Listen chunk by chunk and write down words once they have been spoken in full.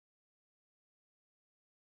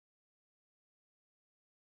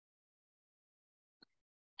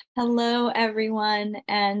Hello, everyone,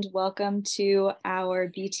 and welcome to our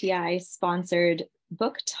BTI sponsored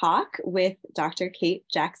book talk with Dr. Kate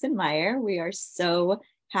Jackson-Meyer. We are so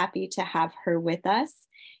happy to have her with us.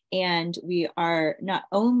 And we are not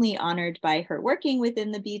only honored by her working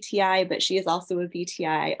within the BTI, but she is also a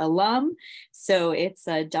BTI alum. So it's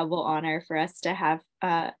a double honor for us to have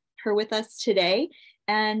her with us today.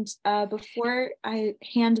 And before I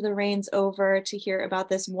hand the reins over to hear about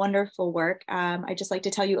this wonderful work, I'd just like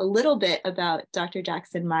to tell you a little bit about Dr.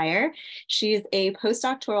 Jackson-Meyer. She is a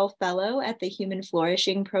postdoctoral fellow at the Human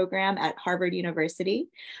Flourishing Program at Harvard University.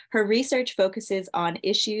 Her research focuses on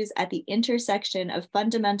issues at the intersection of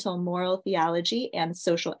fundamental moral theology and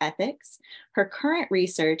social ethics. Her current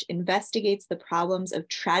research investigates the problems of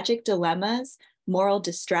tragic dilemmas, moral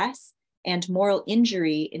distress, and moral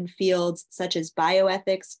injury in fields such as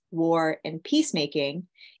bioethics, war, and peacemaking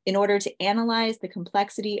in order to analyze the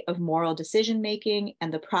complexity of moral decision-making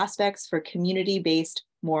and the prospects for community-based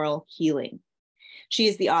moral healing. She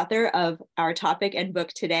is the author of our topic and book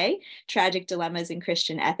today, Tragic Dilemmas in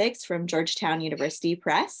Christian Ethics from Georgetown University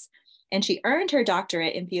Press, and she earned her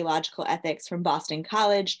doctorate in theological ethics from Boston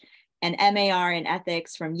College, an MAR in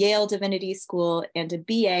ethics from Yale Divinity School, and a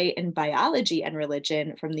BA in biology and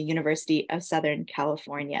religion from the University of Southern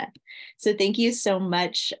California. So thank you so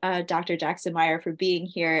much, Dr. Jackson-Meyer, for being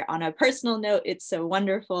here. On a personal note, it's so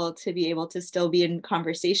wonderful to be able to still be in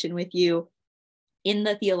conversation with you in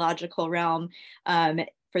the theological realm.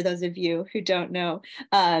 For those of you who don't know,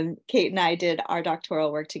 Kate and I did our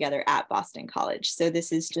doctoral work together at Boston College. So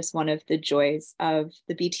this is just one of the joys of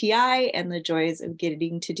the BTI and the joys of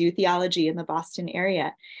getting to do theology in the Boston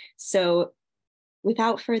area. So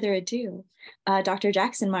without further ado, Dr.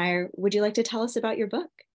 Jackson-Meyer, would you like to tell us about your book?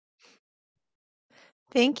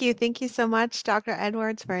 Thank you. Thank you so much, Dr.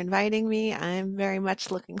 Edwards, for inviting me. I'm very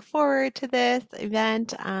much looking forward to this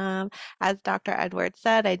event. As Dr. Edwards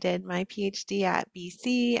said, I did my PhD at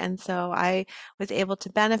BC, and so I was able to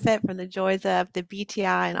benefit from the joys of the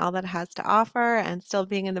BTI and all that it has to offer, and still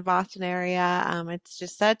being in the Boston area. It's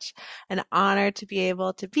just such an honor to be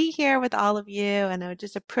able to be here with all of you, and it's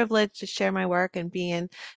just a privilege to share my work and be in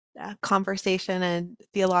conversation and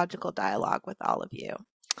theological dialogue with all of you.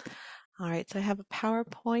 All right, so I have a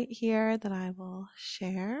PowerPoint here that I will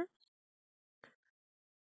share.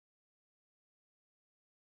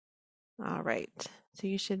 All right, so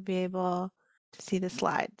you should be able to see the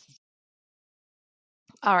slides.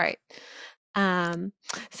 All right. Um,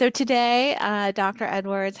 so today, Dr.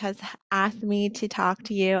 Edwards has asked me to talk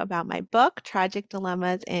to you about my book, Tragic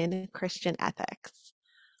Dilemmas in Christian Ethics.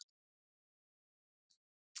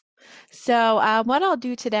 So what I'll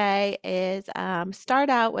do today is start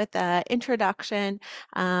out with an introduction,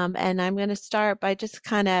 and I'm going to start by just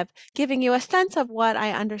kind of giving you a sense of what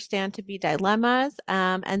I understand to be dilemmas,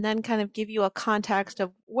 and then kind of give you a context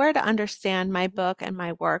of where to understand my book and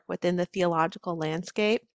my work within the theological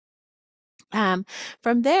landscape.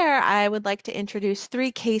 From there, I would like to introduce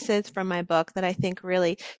three cases from my book that I think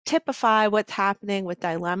really typify what's happening with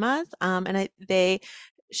dilemmas, and they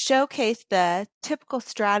showcase the typical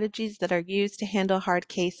strategies that are used to handle hard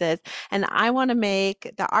cases. And I want to make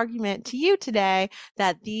the argument to you today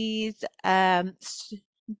that these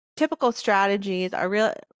typical strategies are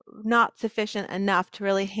really not sufficient enough to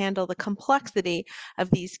really handle the complexity of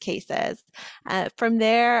these cases. From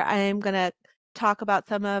there, I'm going to talk about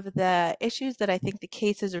some of the issues that I think the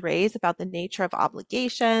cases raise about the nature of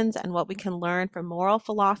obligations and what we can learn from moral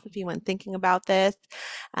philosophy when thinking about this.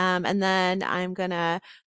 And then I'm going to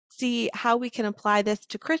see how we can apply this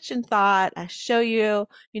to Christian thought, show you,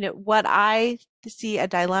 what I see a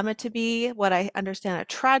dilemma to be, what I understand a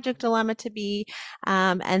tragic dilemma to be,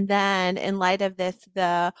 and then in light of this,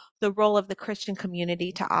 the role of the Christian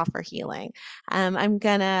community to offer healing. I'm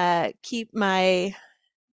gonna keep my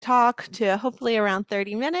talk to hopefully around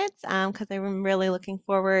 30 minutes because I'm really looking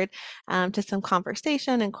forward to some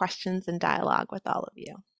conversation and questions and dialogue with all of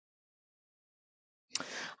you.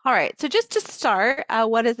 All right, so just to start,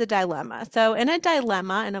 what is a dilemma? So in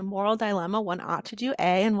a moral dilemma, one ought to do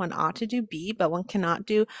A and one ought to do B, but one cannot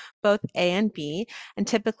do both A and B. And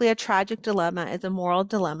typically a tragic dilemma is a moral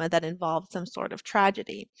dilemma that involves some sort of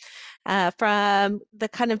tragedy. From the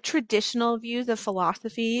kind of traditional views of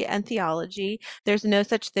philosophy and theology, there's no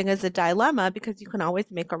such thing as a dilemma because you can always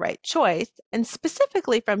make a right choice. And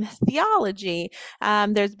specifically from theology,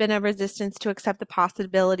 there's been a resistance to accept the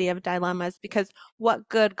possibility of dilemmas because what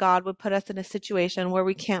good God would put us in a situation where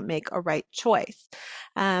we can't make a right choice?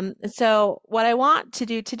 So what I want to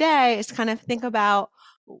do today is kind of think about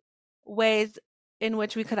ways in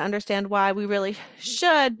which we could understand why we really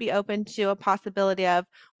should be open to a possibility of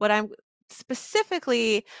what I'm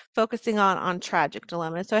specifically focusing on tragic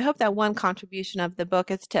dilemmas. So I hope that one contribution of the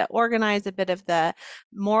book is to organize a bit of the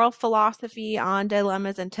moral philosophy on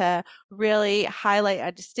dilemmas and to really highlight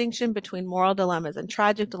a distinction between moral dilemmas and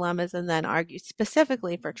tragic dilemmas, and then argue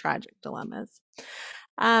specifically for tragic dilemmas.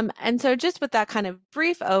 And so just with that kind of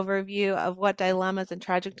brief overview of what dilemmas and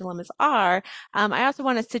tragic dilemmas are, I also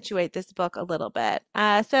want to situate this book a little bit.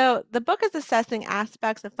 So the book is assessing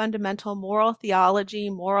aspects of fundamental moral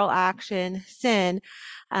theology, moral action, sin,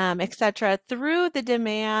 etc., through the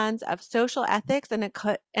demands of social ethics and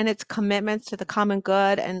its commitments to the common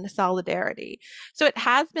good and solidarity. So it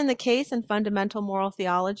has been the case in fundamental moral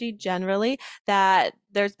theology generally that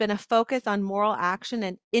there's been a focus on moral action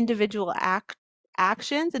and individual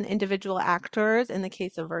actions and individual actors in the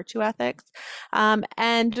case of virtue ethics,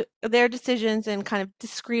 and their decisions in kind of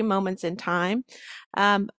discrete moments in time.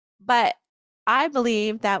 But I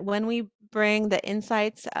believe that when we bring the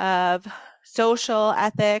insights of social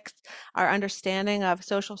ethics, our understanding of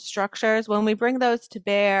social structures, when we bring those to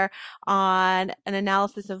bear on an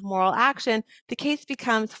analysis of moral action, the case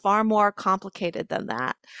becomes far more complicated than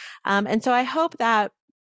that. And so I hope that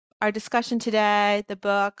our discussion today, the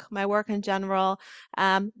book, my work in general,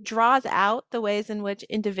 draws out the ways in which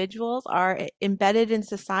individuals are embedded in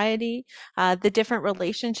society, the different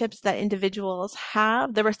relationships that individuals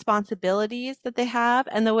have, the responsibilities that they have,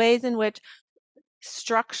 and the ways in which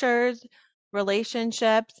structures,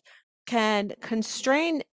 relationships can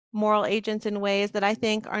constrain moral agents in ways that I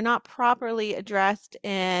think are not properly addressed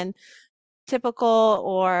in typical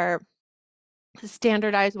or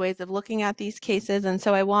standardized ways of looking at these cases. And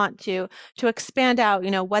so I want to expand out,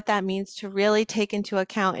 what that means to really take into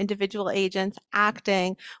account individual agents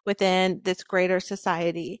acting within this greater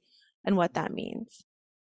society and what that means.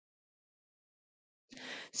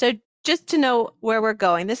 So just to know where we're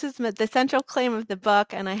going, this is the central claim of the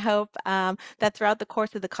book, and I hope that throughout the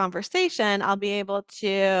course of the conversation, I'll be able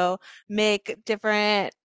to make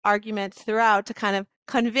different arguments throughout to kind of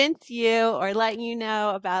convince you or let you know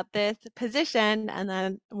about this position, and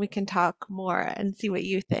then we can talk more and see what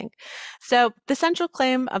you think. So the central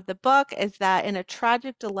claim of the book is that in a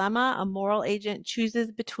tragic dilemma, a moral agent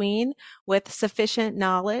chooses between, with sufficient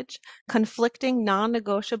knowledge, conflicting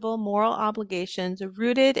non-negotiable moral obligations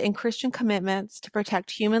rooted in Christian commitments to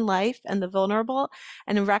protect human life and the vulnerable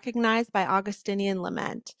and recognized by Augustinian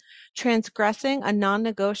lament. Transgressing a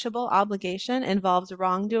non-negotiable obligation involves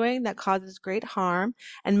wrongdoing that causes great harm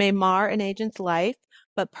and may mar an agent's life,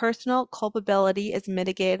 but personal culpability is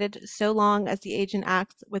mitigated so long as the agent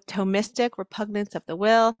acts with Thomistic repugnance of the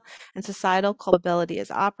will, and societal culpability is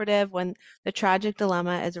operative when the tragic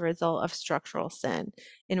dilemma is a result of structural sin.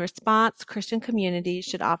 In response, Christian communities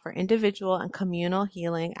should offer individual and communal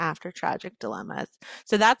healing after tragic dilemmas.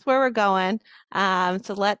 So that's where we're going.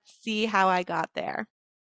 So let's see how I got there.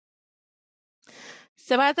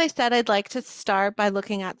 So as I said, I'd like to start by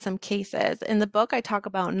looking at some cases. In the book, I talk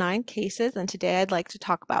about 9 cases, and today I'd like to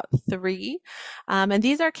talk about 3. And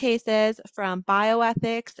these are cases from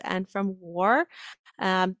bioethics and from war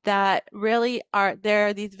that really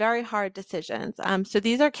they're these very hard decisions. So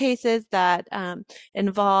these are cases that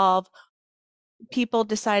involve people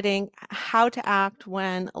deciding how to act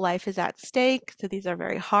when life is at stake. So these are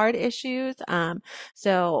very hard issues.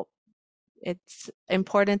 So it's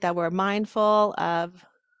important that we're mindful of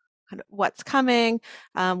kind of what's coming,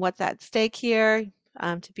 what's at stake here,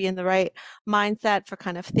 to be in the right mindset for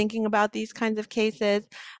kind of thinking about these kinds of cases.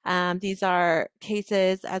 These are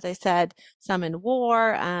cases, as I said, some in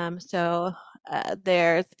war. So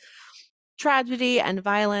there's tragedy and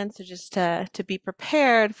violence, so just to be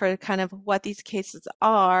prepared for kind of what these cases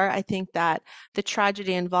are. I think that the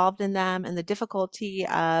tragedy involved in them and the difficulty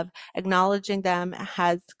of acknowledging them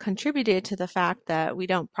has contributed to the fact that we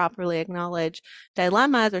don't properly acknowledge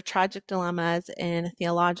dilemmas or tragic dilemmas in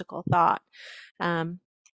theological thought.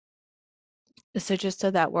 So just so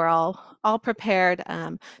that we're all prepared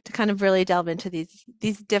to kind of really delve into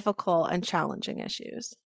these difficult and challenging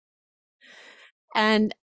issues.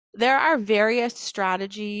 And there are various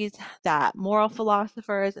strategies that moral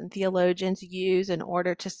philosophers and theologians use in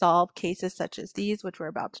order to solve cases such as these, which we're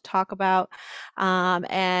about to talk about.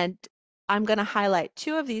 And I'm going to highlight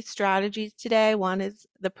 2 of these strategies today. One is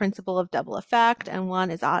the principle of double effect, and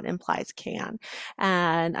one is ought implies can.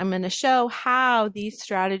 And I'm going to show how these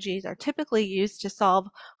strategies are typically used to solve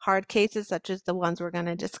hard cases such as the ones we're going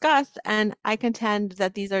to discuss. And I contend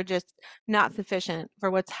that these are just not sufficient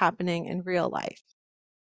for what's happening in real life.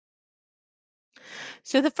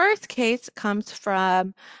 So the first case comes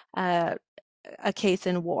from a case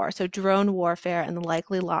in war, so drone warfare and the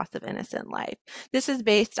likely loss of innocent life. This is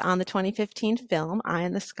based on the 2015 film Eye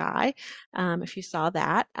in the Sky, if you saw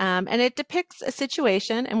that. And it depicts a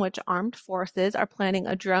situation in which armed forces are planning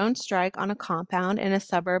a drone strike on a compound in a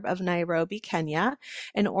suburb of Nairobi, Kenya,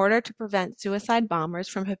 in order to prevent suicide bombers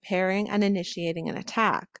from preparing and initiating an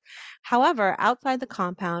attack. However, outside the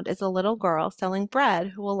compound is a little girl selling bread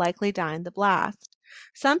who will likely die in the blast.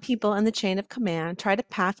 Some people in the chain of command try to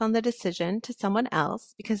pass on the decision to someone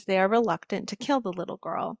else because they are reluctant to kill the little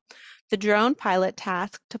girl. The drone pilot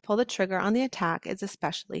tasked to pull the trigger on the attack is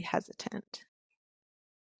especially hesitant.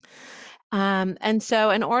 And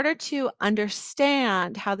so in order to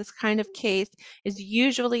understand how this kind of case is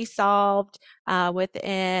usually solved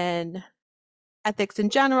within ethics in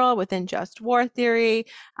general, within just war theory,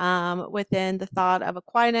 within the thought of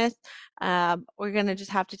Aquinas. We're going to just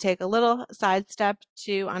have to take a little sidestep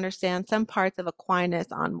to understand some parts of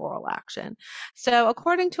Aquinas on moral action. So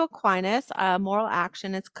according to Aquinas, moral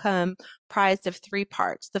action is comprised of three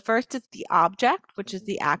parts. The first is the object, which is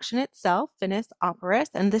the action itself, finis operis,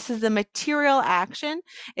 and this is a material action.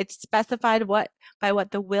 It's specified by what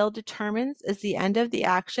the will determines is the end of the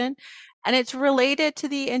action. And it's related to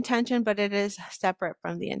the intention, but it is separate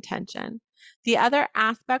from the intention. The other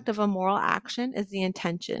aspect of a moral action is the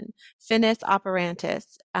intention, finis operantis.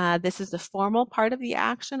 This is the formal part of the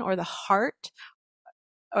action or the heart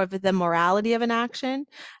of the morality of an action.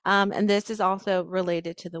 And this is also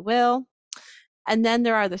related to the will. And then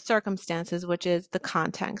there are the circumstances, which is the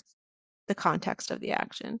context of the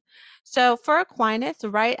action. So for Aquinas,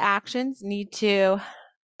 right actions need to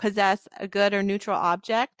possess a good or neutral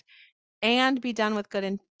object and be done with good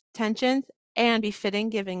intentions and be fitting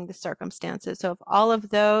given the circumstances. So if all of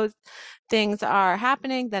those things are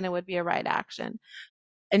happening, then it would be a right action.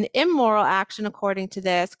 An immoral action, according to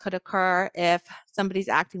this, could occur if somebody's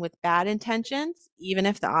acting with bad intentions, even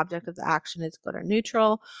if the object of the action is good or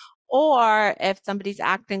neutral, or if somebody's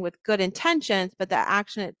acting with good intentions, but the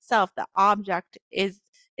action itself, the object, is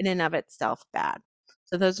in and of itself bad.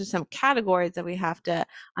 So those are some categories that we have to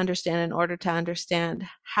understand in order to understand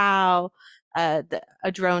how a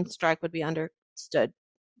drone strike would be understood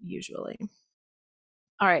usually.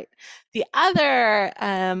 All right. The other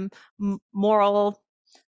moral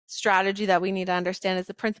strategy that we need to understand is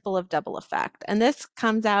the principle of double effect. And this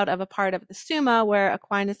comes out of a part of the Summa where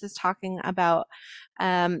Aquinas is talking about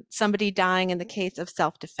somebody dying in the case of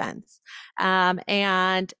self-defense.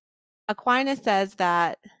 And Aquinas says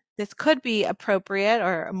that this could be appropriate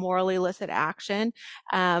or a morally illicit action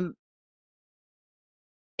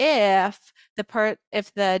if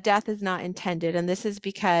the death is not intended, and this is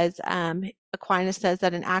because Aquinas says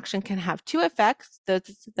that an action can have two effects: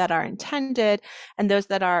 those that are intended and those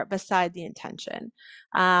that are beside the intention.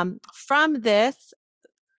 From this,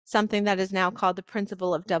 something that is now called the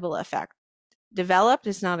principle of double effect developed.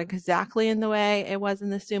 It's not exactly in the way it was in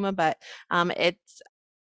the Summa, but it's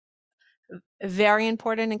very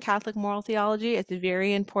important in Catholic moral theology. It's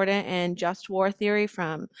very important in just war theory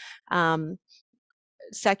from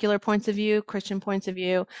secular points of view, Christian points of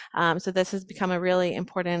view. So this has become a really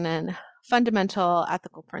important and fundamental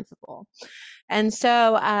ethical principle. And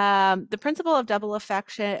so the principle of double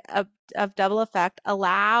effect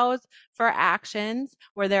allows for actions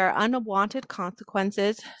where there are unwanted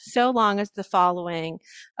consequences so long as the following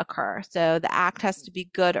occur. So the act has to be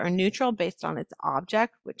good or neutral based on its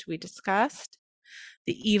object, which we discussed.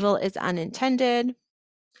 The evil is unintended.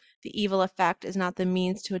 The evil effect is not the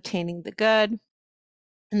means to attaining the good,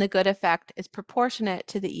 and the good effect is proportionate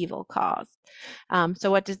to the evil cause.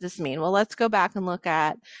 So what does this mean? Well, let's go back and look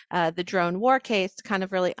at the drone war case to kind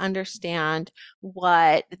of really understand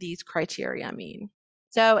what these criteria mean.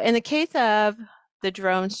 So in the case of the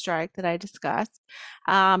drone strike that I discussed,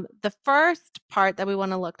 the first part that we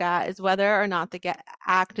want to look at is whether or not the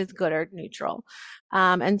act is good or neutral.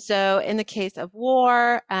 And so in the case of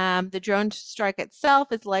war, the drone strike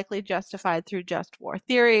itself is likely justified through just war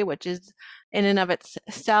theory, which is in and of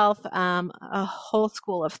itself a whole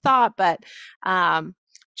school of thought, but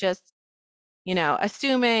just,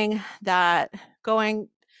 assuming that going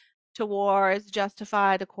to war is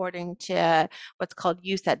justified according to what's called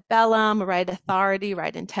jus et bellum, right authority,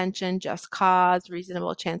 right intention, just cause,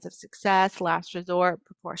 reasonable chance of success, last resort,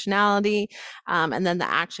 proportionality, and then the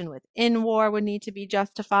action within war would need to be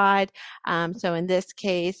justified. So in this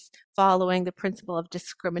case, following the principle of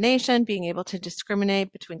discrimination, being able to discriminate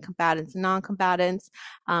between combatants and non-combatants,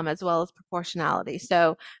 as well as proportionality.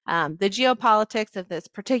 So the geopolitics of this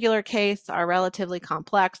particular case are relatively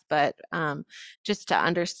complex, but just to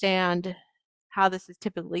understand how this is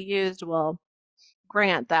typically used will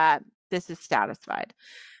grant that this is satisfied.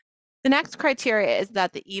 The next criteria is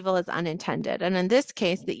that the evil is unintended. And in this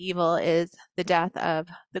case, the evil is the death of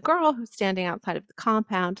the girl who's standing outside of the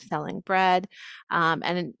compound selling bread.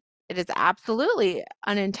 And it is absolutely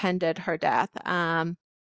unintended, her death.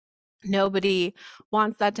 Nobody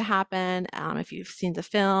wants that to happen. If you've seen the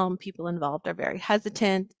film, people involved are very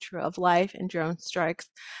hesitant. True of life and drone strikes.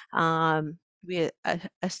 We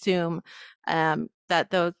assume that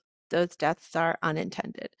those deaths are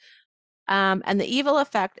unintended. And the evil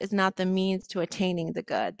effect is not the means to attaining the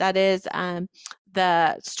good. That is,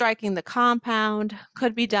 the striking the compound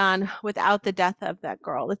could be done without the death of that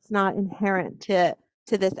girl. It's not inherent to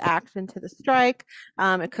this action, to the strike.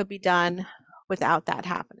 It could be done without that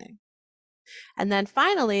happening. And then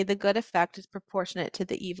finally, the good effect is proportionate to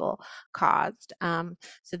the evil caused.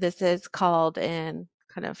 So this is called in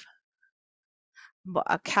kind of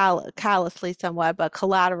callously somewhat, but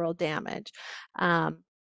collateral damage.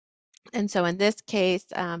 And so in this case,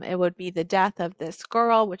 it would be the death of this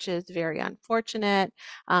girl, which is very unfortunate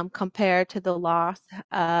compared to the loss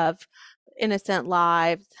of innocent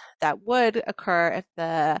lives that would occur if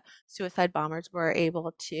the suicide bombers were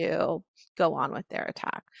able to go on with their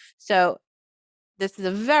attack. So this is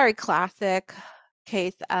a very classic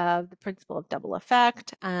case of the principle of double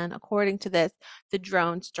effect, and according to this, the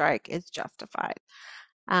drone strike is justified.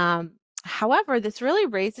 However, this really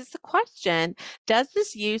raises the question, does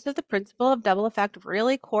this use of the principle of double effect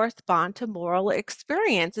really correspond to moral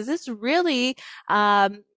experience? Is this really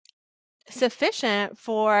sufficient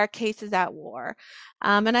for cases at war?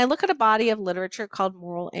 And I look at a body of literature called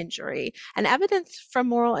moral injury, and evidence from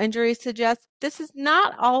moral injury suggests this is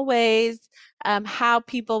not always how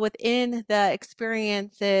people within the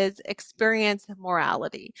experiences experience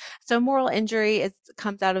morality. So moral injury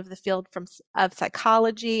comes out of the field of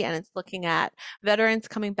psychology, and it's looking at veterans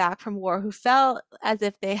coming back from war who felt as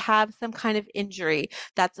if they have some kind of injury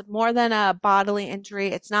that's more than a bodily injury.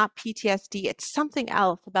 It's not PTSD. It's something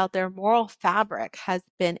else about their moral fabric has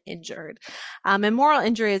been injured. And moral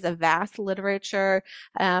injury is a vast literature.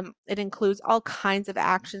 It includes all kinds of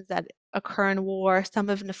actions that occur in war. Some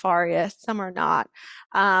are nefarious, some are not.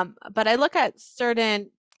 But I look at certain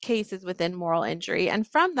cases within moral injury, and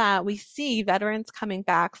from that we see veterans coming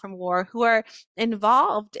back from war who are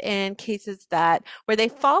involved in cases that where they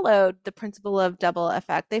followed the principle of double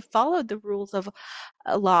effect. They followed the rules of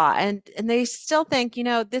a law, and they still think,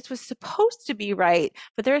 this was supposed to be right,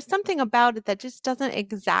 but there is something about it that just doesn't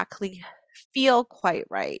exactly feel quite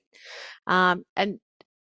right. And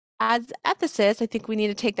as ethicists, I think we need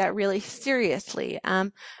to take that really seriously.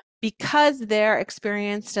 Because their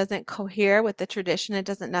experience doesn't cohere with the tradition, it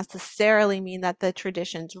doesn't necessarily mean that the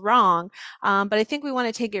tradition's wrong. But I think we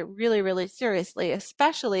want to take it really, really seriously,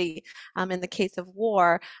 especially in the case of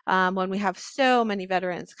war, when we have so many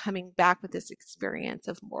veterans coming back with this experience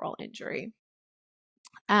of moral injury.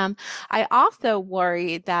 Um, I also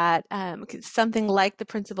worry that something like the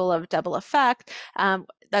principle of double effect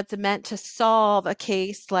that's meant to solve a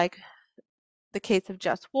case like the case of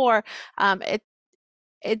just war,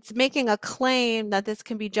 it's making a claim that this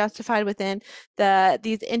can be justified within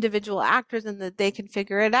these individual actors and that they can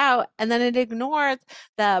figure it out, and then it ignores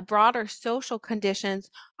the broader social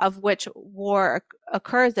conditions of which war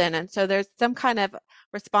occurs in. And so there's some kind of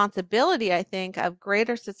responsibility, I think, of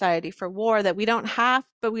greater society for war that we don't have,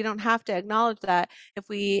 but we don't have to acknowledge that if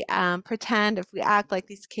we pretend, if we act like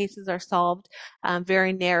these cases are solved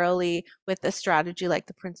very narrowly with a strategy like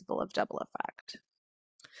the principle of double effect.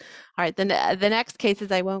 All right, the next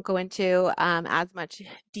cases I won't go into as much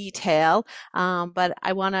detail, but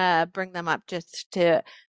I want to bring them up just to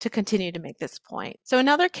continue to make this point. So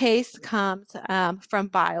another case comes from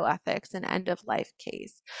bioethics, an end-of-life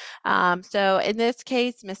case. So in this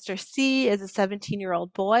case, Mr. C is a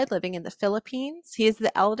 17-year-old boy living in the Philippines. He is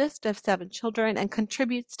the eldest of 7 children and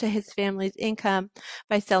contributes to his family's income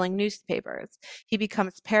by selling newspapers. He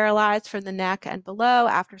becomes paralyzed from the neck and below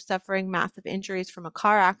after suffering massive injuries from a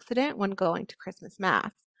car accident when going to Christmas Mass.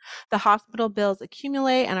 The hospital bills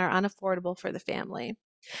accumulate and are unaffordable for the family.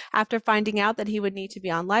 After finding out that he would need to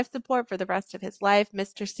be on life support for the rest of his life,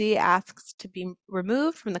 Mr. C asks to be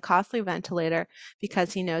removed from the costly ventilator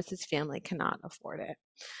because he knows his family cannot afford it.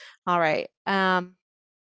 All right.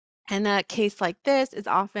 And a case like this is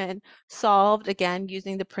often solved, again,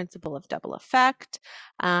 using the principle of double effect.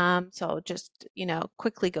 So just,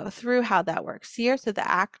 quickly go through how that works here. So the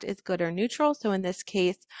act is good or neutral. So in this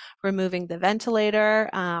case, removing the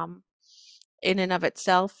ventilator in and of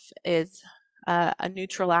itself is a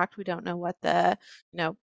neutral act. We don't know what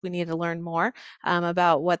we need to learn more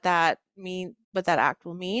about what that act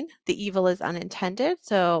will mean. The evil is unintended.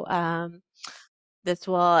 So This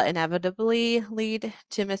will inevitably lead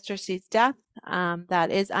to Mr. C's death.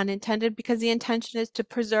 That is unintended because the intention is to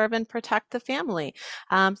preserve and protect the family.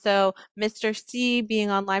 So Mr. C being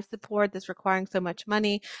on life support, this requiring so much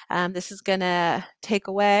money, this is going to take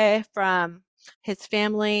away from his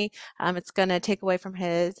family. It's going to take away from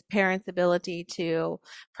his parents' ability to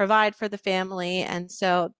provide for the family. And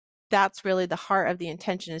so that's really the heart of the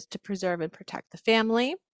intention, is to preserve and protect the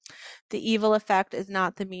family. The evil effect is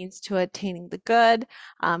not the means to attaining the good.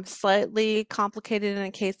 Slightly complicated in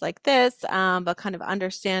a case like this, but kind of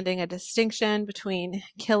understanding a distinction between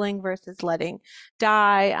killing versus letting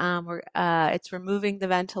die. It's removing the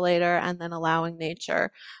ventilator and then allowing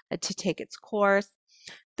nature to take its course.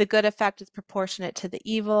 The good effect is proportionate to the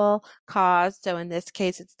evil caused. So in this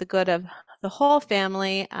case, it's the good of the whole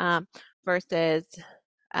family versus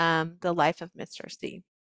the life of Mr. C.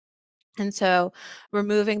 And so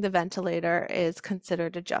removing the ventilator is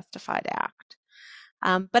considered a justified act.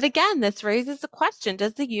 But again, this raises the question,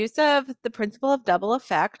 does the use of the principle of double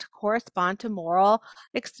effect correspond to moral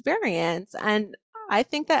experience? And I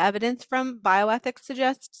think the evidence from bioethics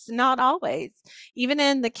suggests not always. Even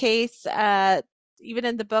in the case, even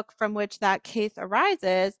in the book from which that case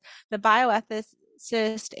arises, the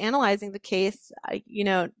bioethicist analyzing the case,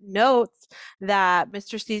 notes that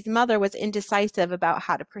Mr. C's mother was indecisive about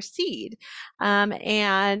how to proceed.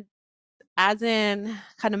 And as in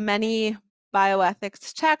kind of many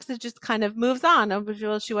bioethics texts, it just kind of moves on. Oh,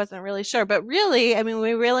 well, she wasn't really sure. But really, I mean,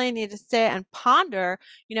 we really need to sit and ponder,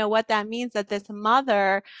 what that means, that this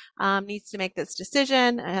mother needs to make this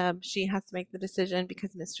decision. She has to make the decision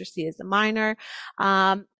because Mr. C is a minor.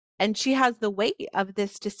 And she has the weight of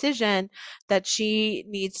this decision that she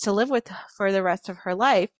needs to live with for the rest of her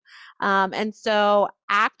life. And so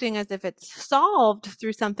acting as if it's solved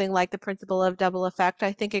through something like the principle of double effect,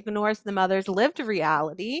 I think ignores the mother's lived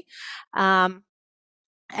reality. And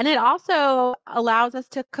it also allows us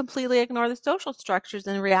to completely ignore the social structures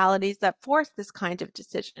and realities that force this kind of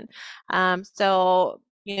decision. So,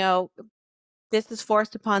 this is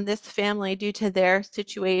forced upon this family due to their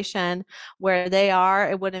situation where they are.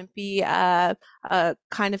 It wouldn't be a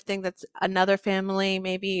kind of thing that's another family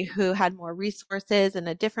maybe who had more resources in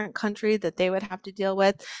a different country that they would have to deal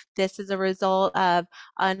with. This is a result of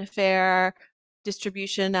unfair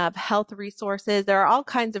distribution of health resources. There are all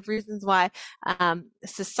kinds of reasons why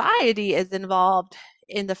society is involved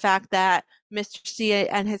in the fact that Mr. C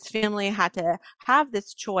and his family had to have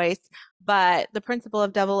this choice, but the principle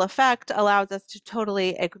of double effect allows us to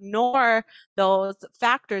totally ignore those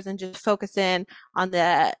factors and just focus in on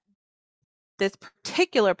this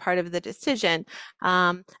particular part of the decision.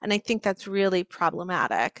 And I think that's really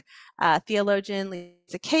problematic. Theologian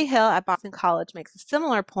Lisa Cahill at Boston College makes a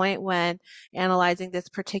similar point when analyzing this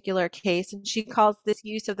particular case, and she calls this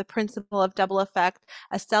use of the principle of double effect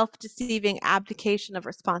a self-deceiving abdication of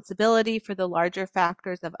responsibility for the larger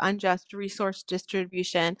factors of unjust resource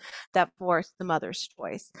distribution that force the mother's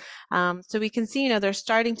choice. So we can see, there's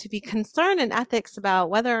starting to be concern in ethics about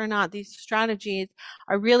whether or not these strategies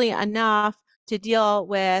are really enough to deal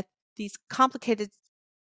with these complicated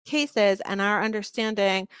cases and our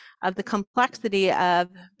understanding of the complexity of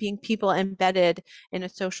being people embedded in a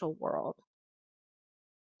social world.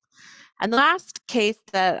 And the last case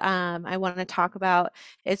that I want to talk about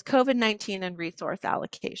is COVID-19 and resource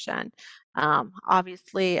allocation.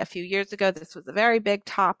 Obviously, a few years ago, this was a very big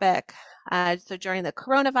topic. So during the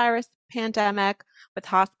coronavirus pandemic, with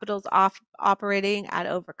hospitals operating at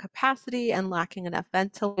overcapacity and lacking enough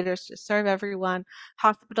ventilators to serve everyone,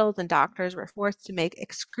 hospitals and doctors were forced to make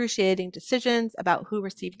excruciating decisions about who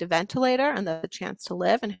received a ventilator and the chance to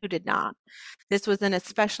live and who did not. This was an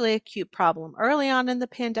especially acute problem early on in the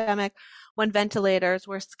pandemic when ventilators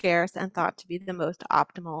were scarce and thought to be the most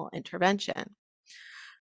optimal intervention.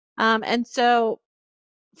 And so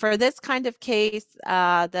for this kind of case,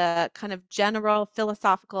 the kind of general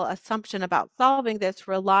philosophical assumption about solving this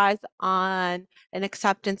relies on an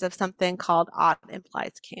acceptance of something called ought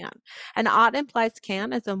implies can. And ought implies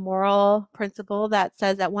can is a moral principle that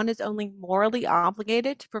says that one is only morally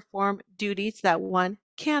obligated to perform duties that one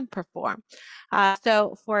can perform.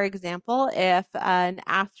 So, for example, if an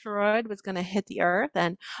asteroid was going to hit the Earth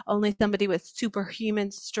and only somebody with superhuman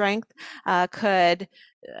strength could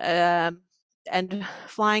and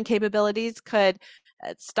flying capabilities could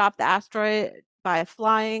stop the asteroid by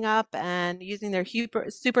flying up and using their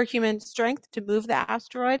superhuman strength to move the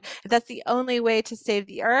asteroid. If that's the only way to save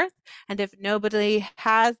the Earth, and if nobody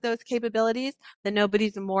has those capabilities, then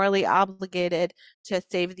nobody's morally obligated to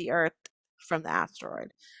save the Earth from the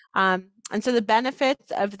asteroid. And so the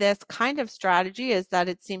benefits of this kind of strategy is that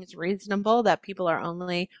it seems reasonable that people are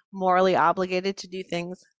only morally obligated to do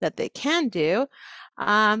things that they can do.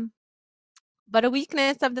 But a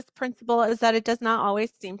weakness of this principle is that it does not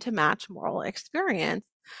always seem to match moral experience.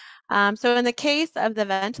 So in the case of the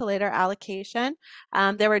ventilator allocation,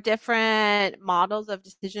 there were different models of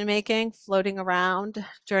decision making floating around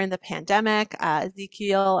during the pandemic.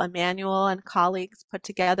 Ezekiel, Emmanuel, and colleagues put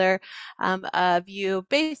together a view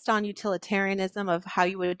based on utilitarianism of how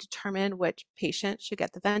you would determine which patient should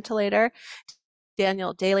get the ventilator.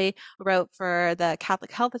 Daniel Daly wrote for the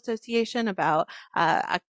Catholic Health Association about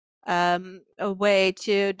a way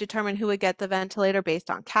to determine who would get the ventilator based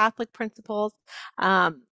on Catholic principles.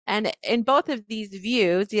 And in both of these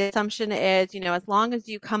views, the assumption is, as long as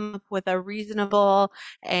you come up with a reasonable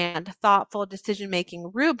and thoughtful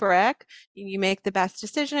decision-making rubric, you make the best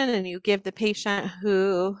decision and you give the patient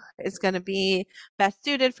who is going to be best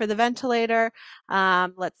suited for the ventilator.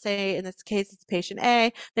 Let's say in this case it's patient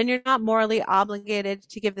A, then you're not morally obligated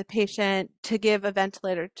to give a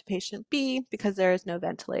ventilator to patient B because there is no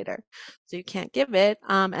ventilator. So you can't give it.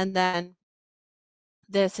 And then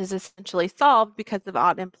this is essentially solved because of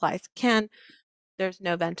ought implies can. There's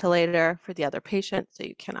no ventilator for the other patient, so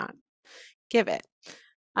you cannot give it.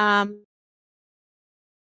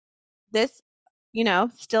 This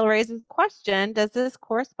still raises the question, does this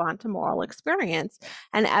correspond to moral experience?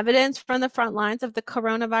 And evidence from the front lines of the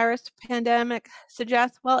coronavirus pandemic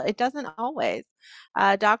suggests, well, it doesn't always.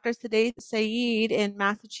 Dr. Saeed in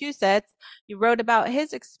Massachusetts, he wrote about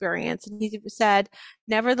his experience, and he said,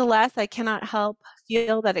 nevertheless, I cannot help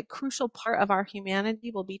feel that a crucial part of our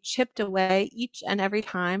humanity will be chipped away each and every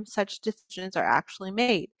time such decisions are actually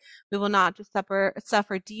made. We will not just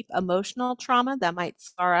suffer deep emotional trauma that might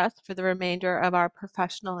scar us for the remainder of our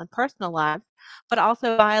professional and personal lives, but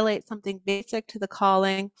also violate something basic to the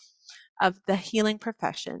calling of the healing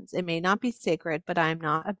professions. It may not be sacred, but I am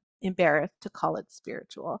not embarrassed to call it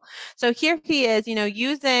spiritual. So here he is,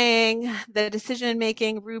 using the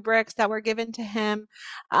decision-making rubrics that were given to him,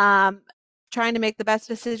 trying to make the best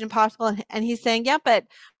decision possible. And he's saying, yeah, but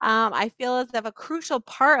I feel as if a crucial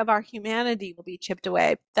part of our humanity will be chipped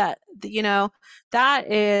away. That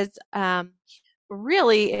is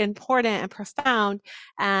really important and profound,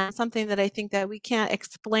 and something that I think that we can't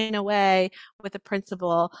explain away with a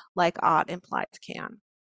principle like ought implies can.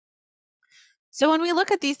 So when we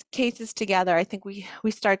look at these cases together, I think we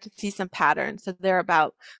start to see some patterns. So they're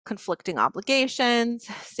about conflicting obligations,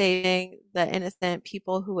 saving the innocent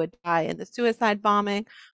people who would die in the suicide bombing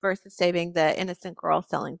versus saving the innocent girl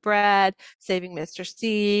selling bread, saving Mr.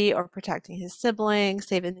 C or protecting his siblings,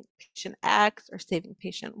 saving patient X or saving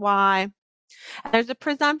patient Y. And there's a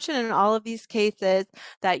presumption in all of these cases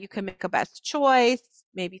that you can make a best choice,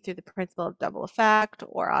 maybe through the principle of double effect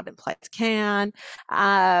or ought implies can.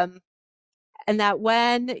 And that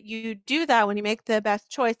when you do that, when you make the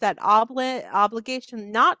best choice, that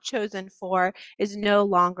obligation not chosen for is no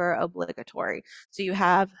longer obligatory. So you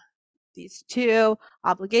have these two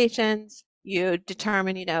obligations. You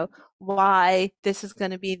determine, why this is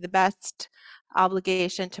going to be the best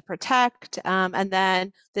obligation to protect. And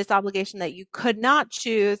then this obligation that you could not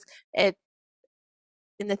choose, it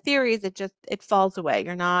in the theories, it falls away.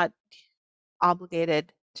 You're not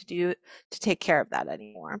obligated to take care of that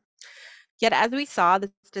anymore. Yet, as we saw, this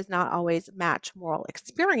does not always match moral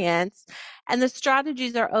experience, and the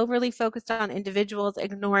strategies are overly focused on individuals,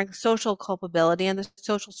 ignoring social culpability and the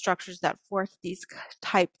social structures that force these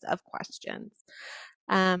types of questions.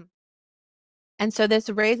 And so this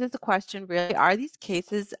raises the question, really, are these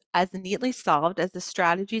cases as neatly solved as the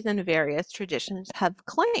strategies and various traditions have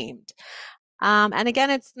claimed? And again,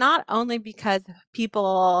 it's not only because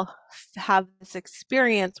people have this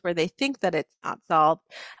experience where they think that it's not solved.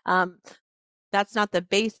 That's not the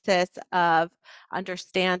basis of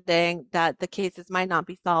understanding that the cases might not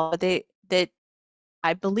be solved. That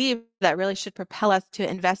I believe that really should propel us to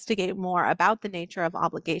investigate more about the nature of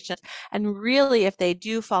obligations and really if they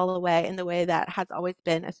do fall away in the way that has always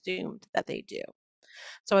been assumed that they do.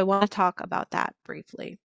 So I want to talk about that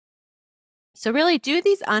briefly. So really, do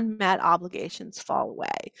these unmet obligations fall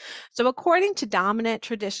away? So according to dominant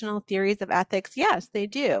traditional theories of ethics, yes, they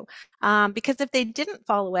do. Because if they didn't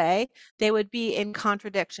fall away, they would be in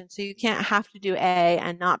contradiction. So you can't have to do A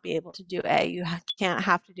and not be able to do A. You can't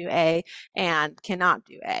have to do A and cannot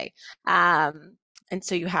do A. And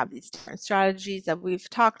so you have these different strategies that we've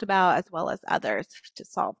talked about as well as others to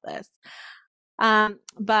solve this.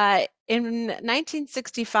 But in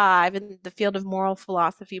 1965, in the field of moral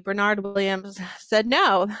philosophy, Bernard Williams said,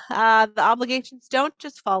 no, the obligations don't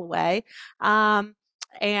just fall away.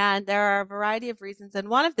 And there are a variety of reasons. And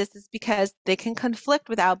one of this is because they can conflict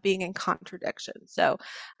without being in contradiction. So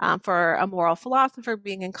for a moral philosopher,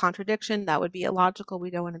 being in contradiction, that would be illogical.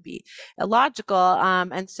 We don't want to be illogical.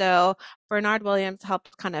 And so Bernard Williams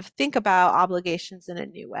helped kind of think about obligations in a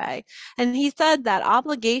new way. And he said that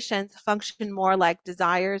obligations function more like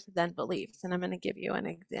desires than beliefs. And I'm going to give you an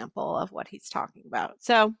example of what he's talking about.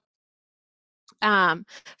 So um,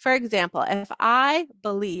 for example, if I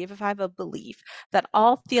have a belief that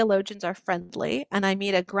all theologians are friendly and I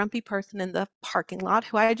meet a grumpy person in the parking lot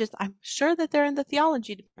who I'm sure that they're in the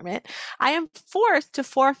theology department, I am forced to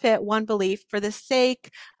forfeit one belief for the sake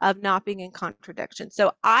of not being in contradiction.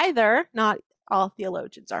 So either not all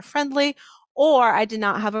theologians are friendly, or I did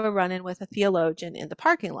not have a run-in with a theologian in the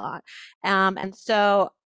parking lot. And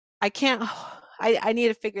so I can't, I need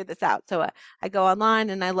to figure this out. So I go online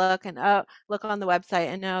and I look and look on the website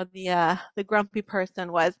and know the grumpy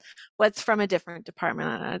person was from a different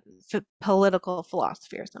department, political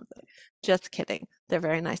philosophy or something. Just kidding. They're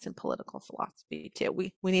very nice in political philosophy too.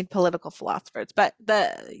 We need political philosophers, but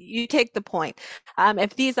you take the point.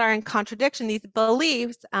 If these are in contradiction, these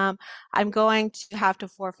beliefs, I'm going to have to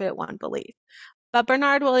forfeit one belief. But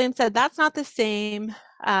Bernard Williams said that's not the same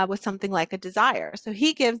with something like a desire. So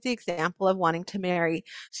he gives the example of wanting to marry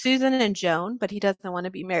Susan and Joan, but he doesn't want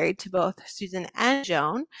to be married to both Susan and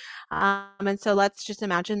Joan. And so let's just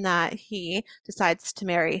imagine that he decides to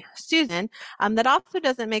marry Susan. That also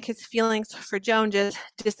doesn't make his feelings for Joan just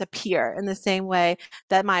disappear in the same way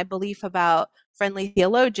that my belief about friendly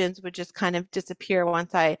theologians would just kind of disappear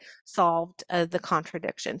once I solved the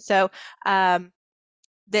contradiction. So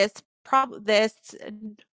this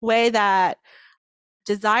way that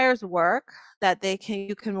desires work, that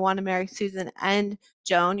you can want to marry Susan and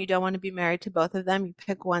Joan. You don't want to be married to both of them. You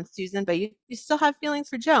pick one, Susan, but you still have feelings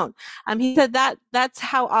for Joan. He said that's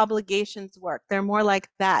how obligations work. They're more like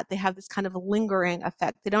that. They have this kind of lingering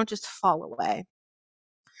effect. They don't just fall away.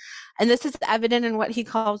 And this is evident in what he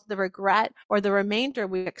calls the regret or the remainder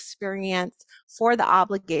we experience for the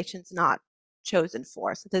obligations not chosen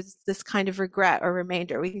for. So there's this kind of regret or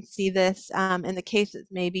remainder. We can see this in the cases.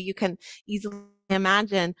 Maybe you can easily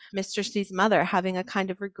imagine Mr. C's mother having a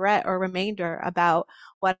kind of regret or remainder about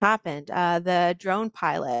what happened. The drone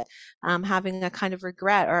pilot having a kind of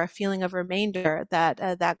regret or a feeling of remainder that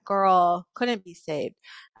that girl couldn't be saved.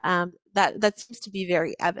 That seems to be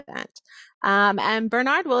very evident. And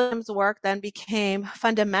Bernard Williams' work then became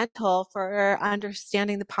fundamental for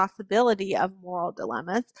understanding the possibility of moral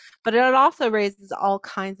dilemmas, but it also raises all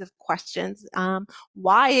kinds of questions.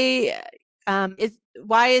 Why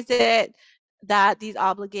is it that these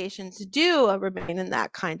obligations do remain in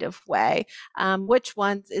that kind of way? Which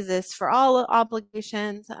ones is this for all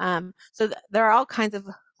obligations? So there are all kinds of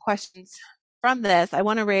questions from this. I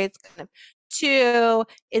want to raise kind of two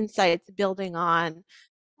insights building on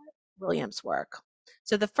Williams' work.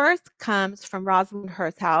 So the first comes from Rosalind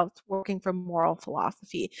Herzhaus, working from moral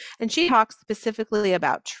philosophy, and she talks specifically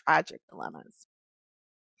about tragic dilemmas.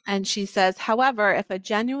 And she says, however, if a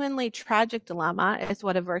genuinely tragic dilemma is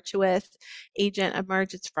what a virtuous agent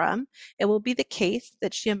emerges from, it will be the case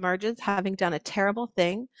that she emerges having done a terrible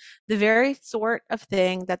thing, the very sort of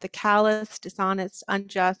thing that the callous, dishonest,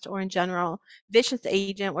 unjust, or in general, vicious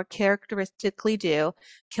agent would characteristically do,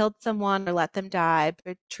 killed someone or let them die,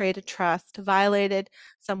 betrayed a trust, violated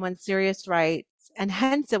someone's serious rights, and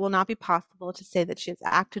hence it will not be possible to say that she has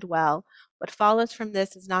acted well. What follows from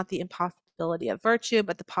this is not the impossibility of virtue,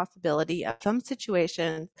 but the possibility of some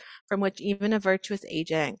situations from which even a virtuous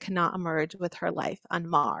agent cannot emerge with her life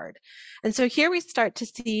unmarred. And so here we start to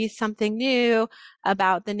see something new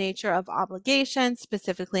about the nature of obligation,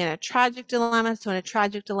 specifically in a tragic dilemma. So in a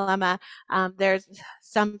tragic dilemma, there's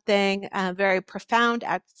something very profound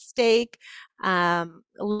at stake.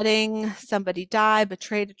 Letting somebody die,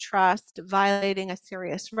 betrayed a trust, violating a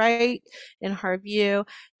serious right in her view.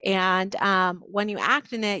 And when you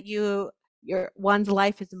act in it, one's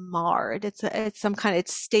life is marred. It's some kind of, it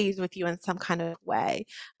stays with you in some kind of way.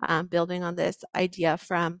 Building on this idea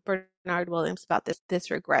from Bernard Williams about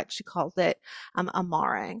this regret, she calls it a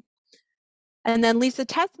marring. And then Lisa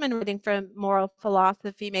Tessman, writing from moral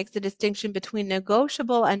philosophy, makes a distinction between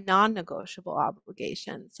negotiable and non-negotiable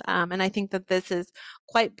obligations. And I think that this is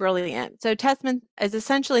quite brilliant. So Tessman is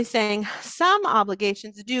essentially saying some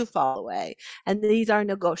obligations do fall away, and these are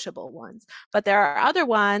negotiable ones. But there are other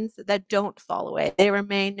ones that don't fall away. They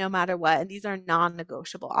remain no matter what, and these are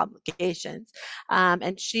non-negotiable obligations.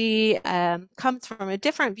 And she comes from a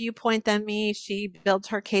different viewpoint than me. She builds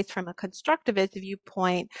her case from a constructivist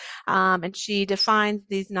viewpoint, and she defines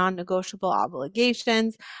these non-negotiable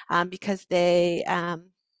obligations because they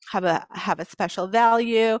have a special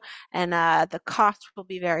value, and the cost will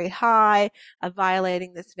be very high of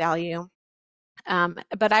violating this value.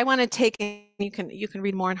 But I want to take, you can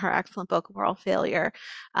read more in her excellent book, Moral Failure,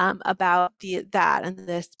 about that. And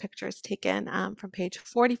this picture is taken from page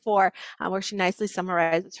 44, where she nicely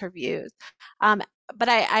summarizes her views. But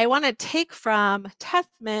I want to take from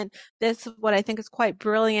Testament this, what I think is quite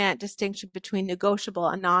brilliant distinction between negotiable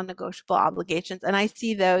and non-negotiable obligations. And I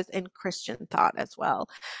see those in Christian thought as well.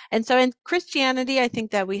 And so in Christianity, I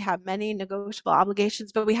think that we have many negotiable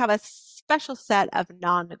obligations, but we have a special set of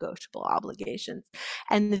non-negotiable obligations.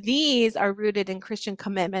 And these are rooted in Christian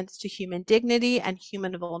commitments to human dignity and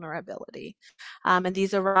human vulnerability. And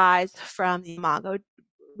these arise from the Imago.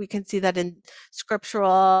 We can see that in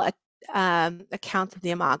scriptural accounts of the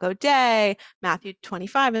Imago Dei, Matthew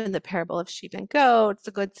 25, and the parable of sheep and goats,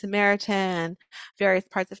 the Good Samaritan, various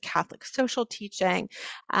parts of Catholic social teaching.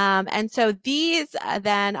 And so these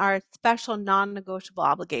then are special non-negotiable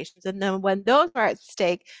obligations. And then when those are at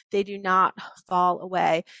stake, they do not fall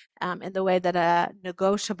away in the way that a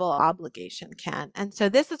negotiable obligation can. And so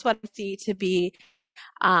this is what I see to be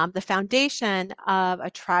the foundation of a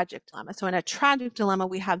tragic dilemma. So in a tragic dilemma,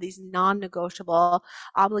 we have these non-negotiable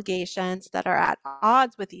obligations that are at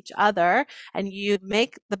odds with each other, and you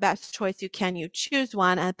make the best choice you can. You choose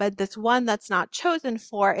one, but this one that's not chosen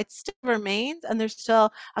for, it still remains, and there's still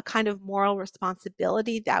a kind of moral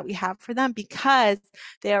responsibility that we have for them because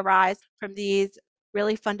they arise from these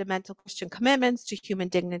really fundamental Christian commitments to human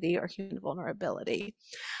dignity or human vulnerability.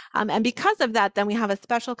 And because of that, then we have a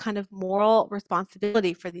special kind of moral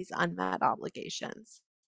responsibility for these unmet obligations.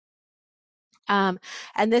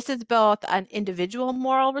 And this is both an individual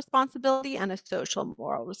moral responsibility and a social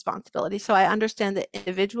moral responsibility. So I understand the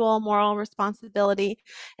individual moral responsibility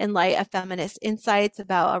in light of feminist insights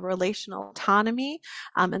about a relational autonomy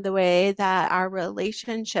and the way that our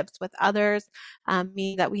relationships with others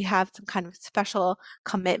mean that we have some kind of special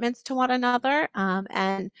commitments to one another.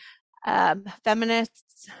 And feminists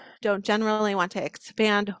don't generally want to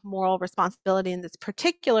expand moral responsibility in this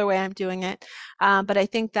particular way I'm doing it, but I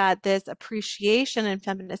think that this appreciation in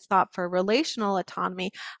feminist thought for relational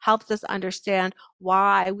autonomy helps us understand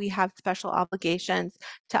why we have special obligations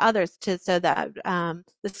to others, so that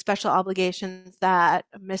the special obligations that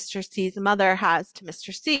Mr. C's mother has to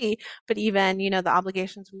Mr. C, but even, the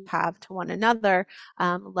obligations we have to one another,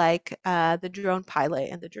 like the drone pilot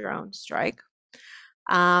and the drone strike.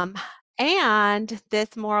 And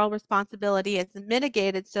this moral responsibility is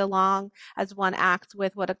mitigated so long as one acts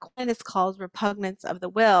with what Aquinas calls repugnance of the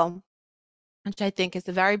will, which I think is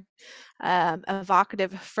a very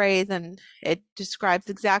evocative phrase, and it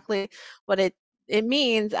describes exactly what it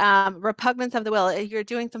means. Repugnance of the will. You're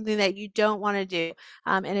doing something that you don't want to do.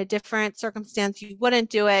 In a different circumstance, you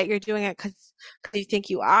wouldn't do it. You're doing it because you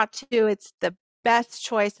think you ought to. It's the best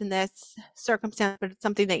choice in this circumstance, but it's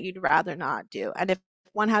something that you'd rather not do. And if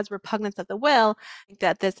one has repugnance of the will, I think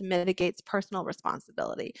that this mitigates personal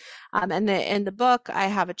responsibility. And in the book, I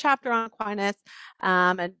have a chapter on Aquinas,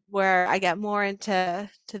 and where I get more into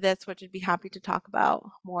this, which I'd be happy to talk about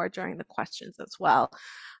more during the questions as well.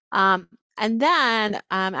 And then,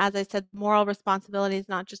 as I said, moral responsibility is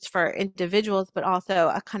not just for individuals, but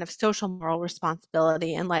also a kind of social moral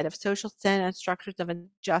responsibility in light of social sin and structures of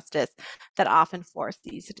injustice that often force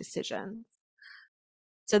these decisions.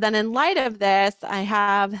 So then in light of this, I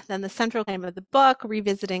have then the central claim of the book,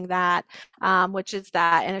 revisiting that, which is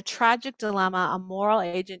that in a tragic dilemma, a moral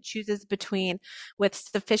agent chooses between with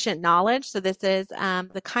sufficient knowledge. So this is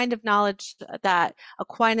the kind of knowledge that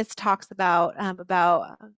Aquinas talks about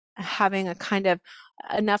having a kind of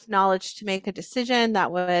enough knowledge to make a decision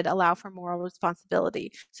that would allow for moral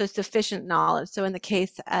responsibility. So sufficient knowledge. So in the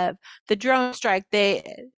case of the drone strike,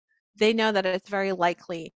 they know that it's very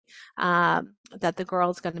likely that the girl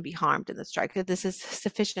is going to be harmed in the strike. This is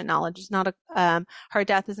sufficient knowledge. It's not her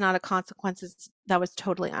death is not a consequence that was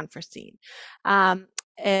totally unforeseen.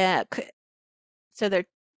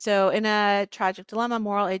 So in a tragic dilemma,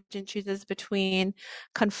 moral agent chooses between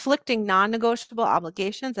conflicting non-negotiable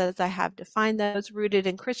obligations, as I have defined those, rooted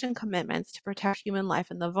in Christian commitments to protect human life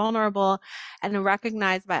and the vulnerable, and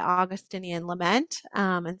recognized by Augustinian lament.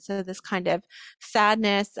 And so this kind of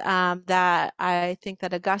sadness that I think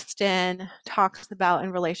that Augustine talks about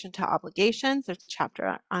in relation to obligations. There's a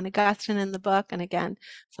chapter on Augustine in the book, and again,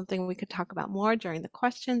 something we could talk about more during the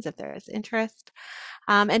questions if there is interest.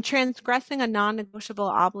 And transgressing a non-negotiable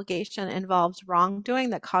obligation involves wrongdoing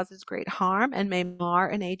that causes great harm and may mar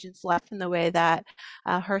an agent's life in the way that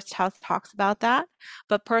Hursthouse talks about that.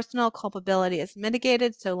 But personal culpability is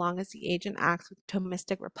mitigated so long as the agent acts with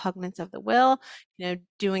Thomistic repugnance of the will.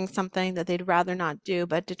 doing something that they'd rather not do,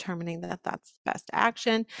 but determining that that's the best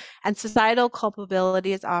action. And societal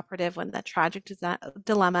culpability is operative when the tragic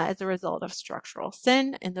dilemma is a result of structural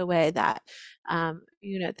sin in the way that,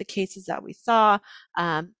 the cases that we saw,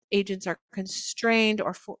 agents are constrained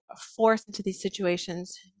or forced into these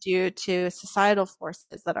situations due to societal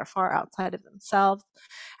forces that are far outside of themselves.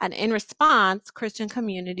 And in response, Christian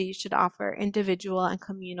communities should offer individual and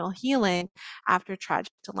communal healing after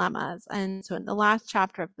tragic dilemmas. And so in the last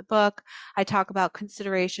chapter of the book, I talk about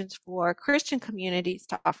considerations for Christian communities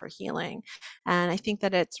to offer healing. And I think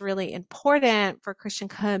that it's really important for Christian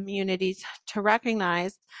communities to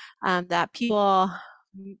recognize that people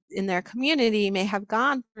in their community may have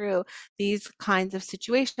gone through these kinds of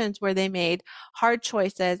situations where they made hard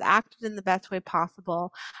choices, acted in the best way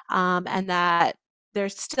possible, and that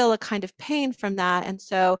there's still a kind of pain from that. And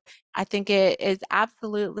so I think it is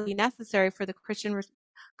absolutely necessary for the Christian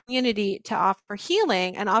community to offer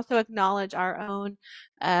healing and also acknowledge our own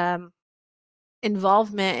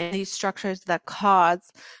involvement in these structures that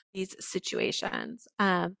cause these situations.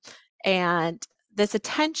 And this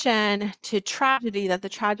attention to tragedy that the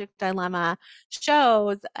tragic dilemma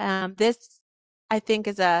shows, this I think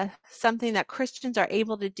is something that Christians are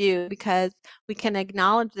able to do because we can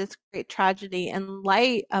acknowledge this great tragedy in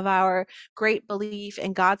light of our great belief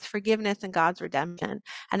in God's forgiveness and God's redemption.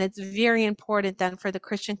 And it's very important then for the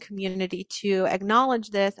Christian community to acknowledge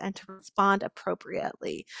this and to respond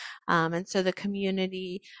appropriately. And so the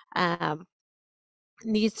community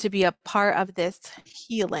needs to be a part of this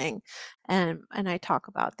healing, and I talk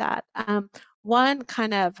about that. One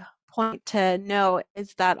kind of point to note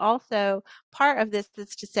is that also part of this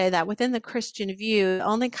is to say that within the Christian view, the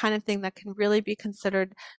only kind of thing that can really be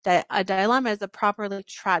considered a dilemma is a properly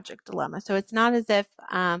tragic dilemma. So it's not as if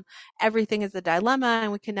everything is a dilemma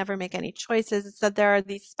and we can never make any choices. It's that there are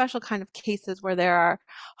these special kind of cases where there are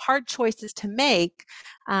hard choices to make,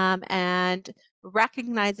 and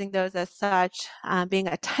recognizing those as such, being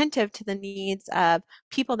attentive to the needs of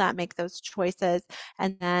people that make those choices,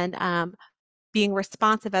 and then being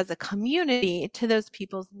responsive as a community to those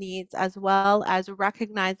people's needs, as well as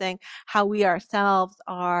recognizing how we ourselves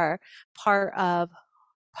are part of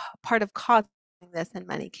causing this in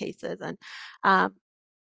many cases.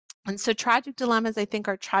 And so tragic dilemmas, I think,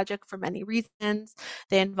 are tragic for many reasons.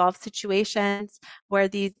 They involve situations where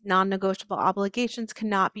these non-negotiable obligations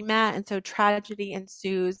cannot be met, and so tragedy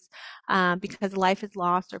ensues because life is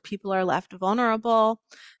lost or people are left vulnerable.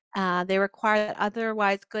 They require that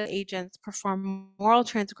otherwise good agents perform moral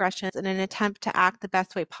transgressions in an attempt to act the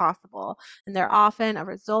best way possible. And they're often a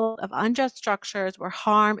result of unjust structures where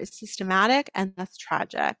harm is systematic and thus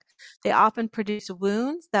tragic. They often produce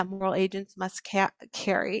wounds that moral agents must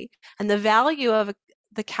carry. And the value of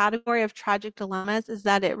the category of tragic dilemmas is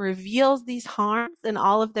that it reveals these harms in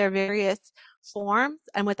all of their various forms.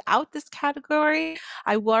 And without this category,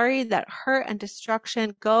 I worry that hurt and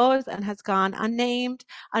destruction goes and has gone unnamed,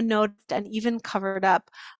 unnoticed, and even covered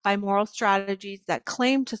up by moral strategies that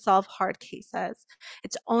claim to solve hard cases.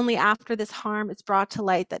 It's only after this harm is brought to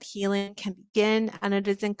light that healing can begin, and it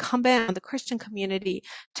is incumbent on the Christian community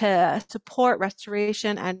to support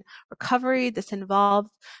restoration and recovery. This involves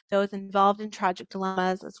those involved in tragic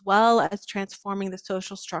dilemmas, as well as transforming the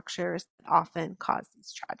social structures that often cause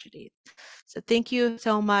these tragedies. So thank you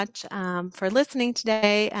so much for listening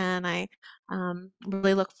today, and I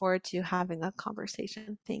really look forward to having a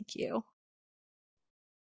conversation. Thank you.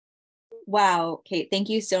 Wow, Kate, thank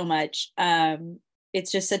you so much.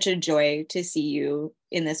 It's just such a joy to see you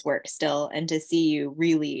in this work still and to see you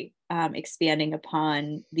really expanding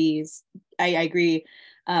upon these. I agree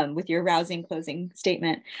with your rousing closing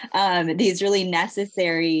statement, these really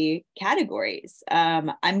necessary categories.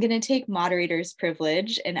 I'm going to take moderator's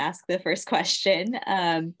privilege and ask the first question.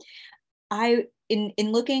 In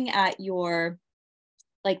looking at your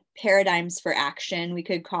like paradigms for action, we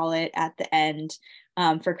could call it at the end,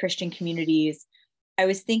 for Christian communities, I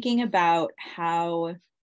was thinking about how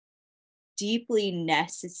deeply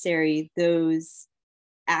necessary those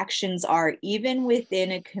actions are, even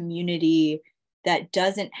within a community that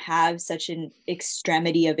doesn't have such an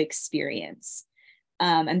extremity of experience.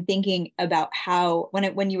 I'm thinking about how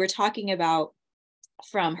when you were talking about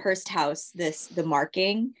from Hearst House, the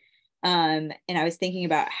marking, and I was thinking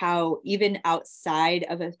about how even outside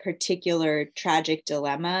of a particular tragic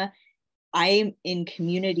dilemma, I'm in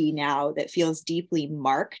community now that feels deeply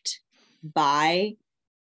marked by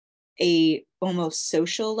a almost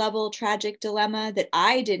social level tragic dilemma that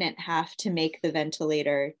I didn't have to make the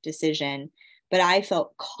ventilator decision, but I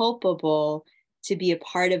felt culpable to be a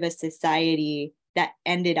part of a society that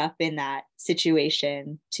ended up in that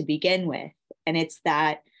situation to begin with. And it's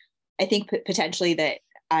that I think potentially that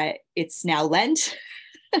it's now Lent.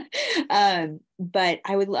 But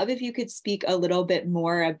I would love if you could speak a little bit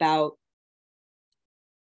more about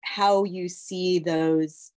how you see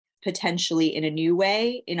those potentially in a new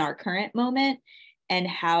way in our current moment, and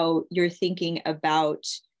how you're thinking about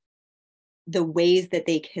the ways that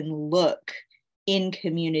they can look in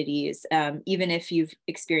communities, even if you've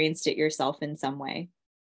experienced it yourself in some way.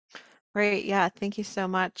 Great. Yeah. Thank you so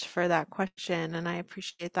much for that question. And I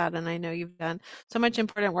appreciate that. And I know you've done so much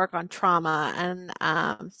important work on trauma.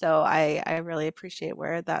 And so I really appreciate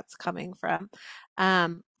where that's coming from.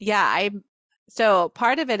 Yeah, so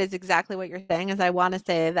part of it is exactly what you're saying, is I want to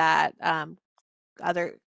say that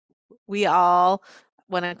other we all,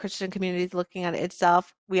 when a Christian community is looking at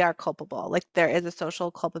itself, we are culpable. Like there is a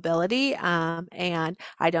social culpability, and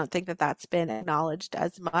I don't think that that's been acknowledged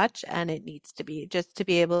as much, and it needs to be, just to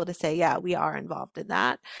be able to say, yeah, we are involved in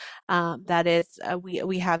that. That is,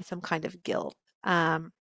 we have some kind of guilt,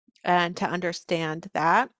 and to understand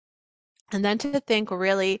that. And then to think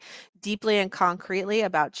really deeply and concretely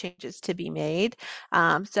about changes to be made.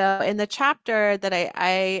 So in the chapter that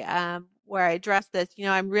where I address this,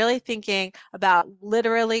 I'm really thinking about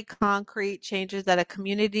literally concrete changes that a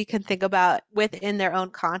community can think about within their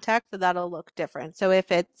own context, so that'll look different. So if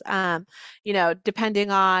it's,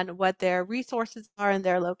 depending on what their resources are and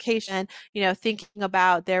their location, thinking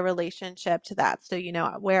about their relationship to that. So,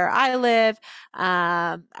 where I live,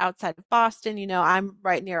 outside of Boston, I'm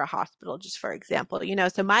right near a hospital, just for example,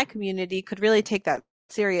 so my community could really take that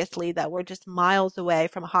seriously, that we're just miles away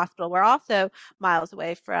from a hospital. We're also miles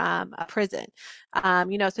away from a prison.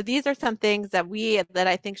 So these are some things that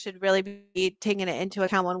I think should really be taken into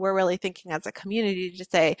account when we're really thinking as a community, to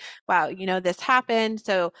say, wow, this happened.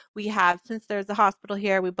 So we have, since there's a hospital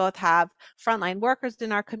here, we both have frontline workers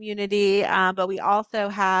in our community, but we also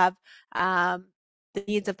have the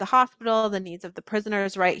needs of the hospital, the needs of the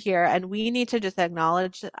prisoners right here. And we need to just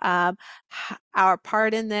acknowledge our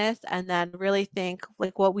part in this, and then really think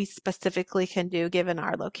like what we specifically can do given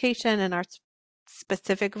our location and our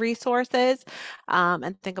specific resources,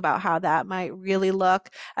 and think about how that might really look,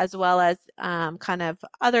 as well as kind of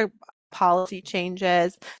other policy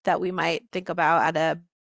changes that we might think about at a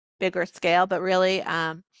bigger scale, but really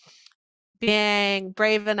being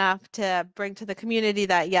brave enough to bring to the community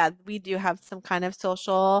that, yeah, we do have some kind of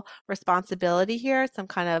social responsibility here, some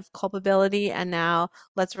kind of culpability, and now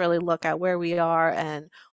let's really look at where we are and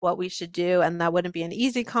what we should do. And that wouldn't be an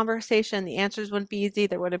easy conversation. The answers wouldn't be easy.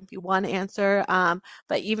 There wouldn't be one answer.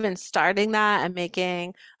 But even starting that and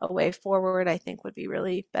making a way forward, I think would be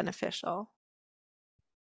really beneficial.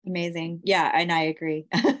 Amazing. Yeah, and I agree.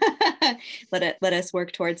 Let us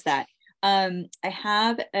work towards that. I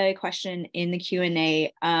have a question in the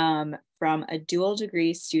Q&A from a dual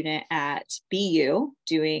degree student at BU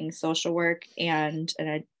doing social work and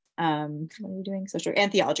what are you doing? Social work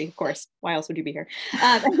and theology, of course. Why else would you be here?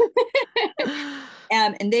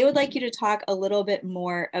 And they would like you to talk a little bit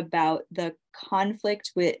more about the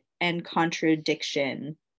conflict with and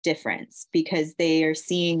contradiction difference, because they are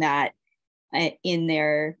seeing that in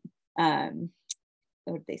their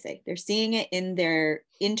what did they say? They're seeing it in their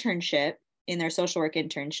internship, in their social work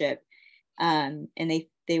internship, and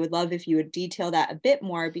they would love if you would detail that a bit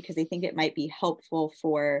more, because they think it might be helpful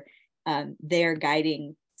for their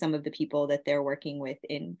guiding some of the people that they're working with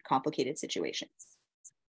in complicated situations.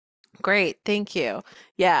 Great, thank you.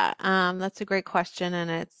 Yeah, that's a great question, and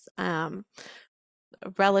it's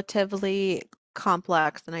relatively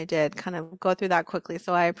complex, and I did kind of go through that quickly,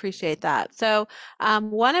 so I appreciate that. So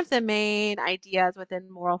one of the main ideas within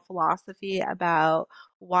moral philosophy about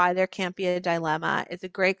why there can't be a dilemma is a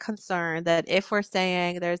great concern that if we're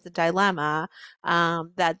saying there's a dilemma,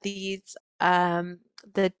 that the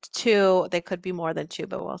two, they could be more than two,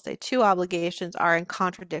 but we'll say two obligations are in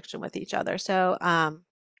contradiction with each other. So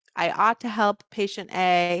I ought to help patient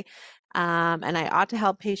A, and I ought to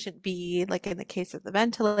help patient B, like in the case of the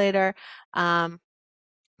ventilator.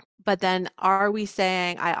 But then are we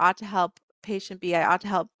saying I ought to help patient B, I ought to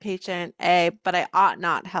help patient A, but I ought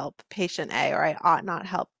not help patient A, or I ought not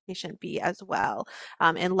help patient B as well,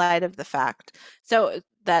 in light of the fact so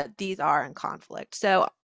that these are in conflict? So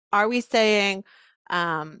are we saying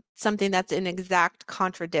something that's in exact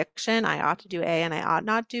contradiction, I ought to do A and I ought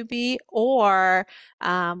not do B? Or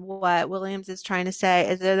what Williams is trying to say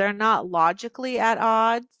is that they're not logically at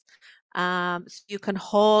odds. So you can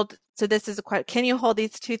hold, so this is a question, can you hold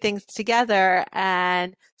these two things together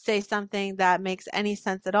and say something that makes any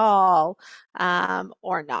sense at all,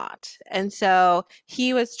 or not? And so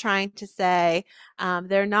he was trying to say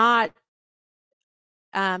they're not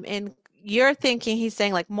in, you're thinking he's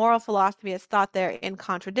saying like moral philosophy is thought they're in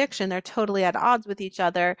contradiction. They're totally at odds with each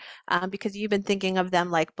other, because you've been thinking of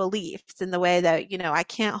them like beliefs in the way that, I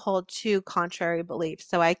can't hold two contrary beliefs.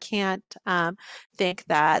 So I can't think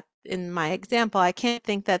that, in my example, I can't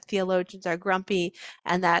think that theologians are grumpy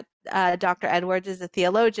and that Dr. Edwards is a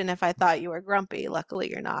theologian if I thought you were grumpy.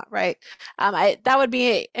 Luckily, you're not, right? That would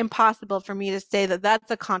be impossible for me to say that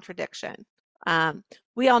that's a contradiction.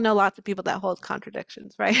 We all know lots of people that hold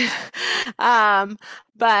contradictions, right?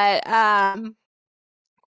 But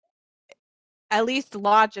at least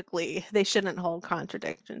logically, they shouldn't hold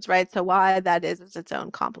contradictions, right? So why that is its own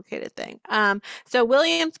complicated thing. So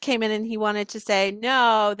Williams came in and he wanted to say,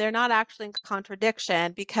 no, they're not actually in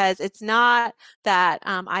contradiction, because it's not that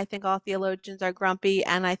I think all theologians are grumpy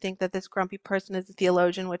and I think that this grumpy person is a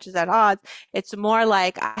theologian, which is at odds. It's more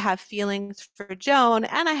like I have feelings for Joan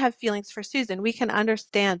and I have feelings for Susan. We can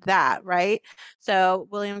understand that, right? So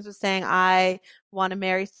Williams was saying, I want to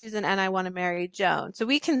marry Susan and I want to marry Joan. So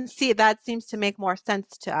we can see that seems to make more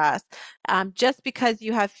sense to us. Just because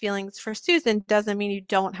you have feelings for Susan doesn't mean you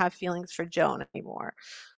don't have feelings for Joan anymore.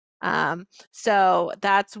 So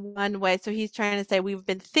that's one way. So he's trying to say we've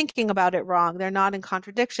been thinking about it wrong. They're not in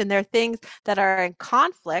contradiction. They're things that are in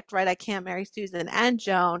conflict, right? I can't marry Susan and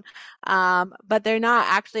Joan, but they're not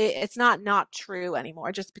actually, it's not true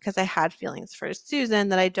anymore. Just because I had feelings for Susan,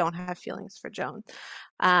 that I don't have feelings for Joan.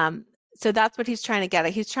 So that's what he's trying to get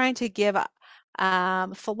at. He's trying to give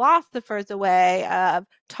philosophers a way of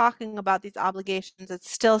talking about these obligations that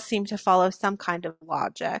still seem to follow some kind of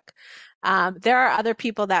logic. There are other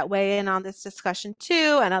people that weigh in on this discussion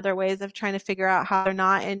too, and other ways of trying to figure out how they're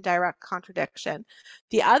not in direct contradiction.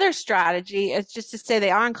 The other strategy is just to say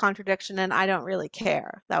they are in contradiction and I don't really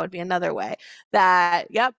care. That would be another way. That,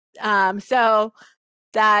 yep. So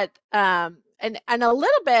that and a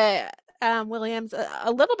little bit Williams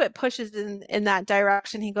a little bit pushes in that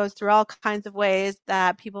direction. He goes through all kinds of ways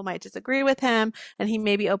that people might disagree with him, and he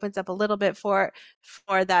maybe opens up a little bit for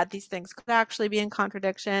that these things could actually be in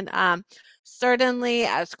contradiction. Certainly,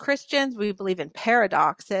 as Christians, we believe in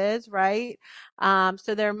paradoxes, right?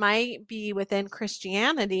 So there might be within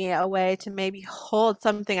Christianity a way to maybe hold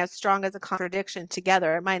something as strong as a contradiction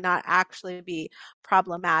together. It might not actually be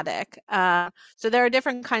problematic. So there are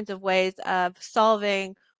different kinds of ways of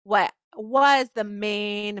solving what was the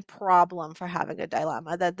main problem for having a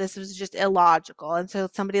dilemma, that this was just illogical. And so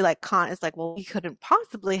somebody like Kant is like, well, we couldn't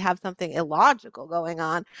possibly have something illogical going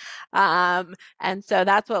on. And so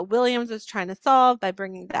that's what Williams was trying to solve by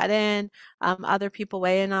bringing that in. Other people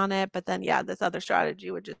weigh in on it, but then, yeah, this other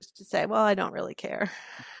strategy would just to say, well, I don't really care.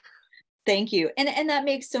 Thank you. And that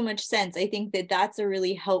makes so much sense. I think that that's a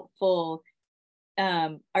really helpful,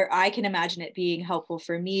 or I can imagine it being helpful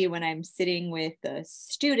for me when I'm sitting with a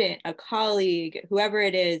student, a colleague, whoever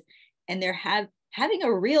it is, and they're having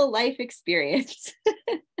a real life experience,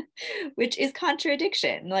 which is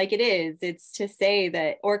contradiction. Like it is, it's to say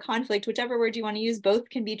that, or conflict, whichever word you want to use, both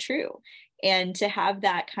can be true. And to have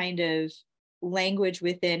that kind of language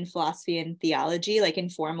within philosophy and theology, like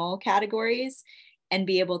informal categories, and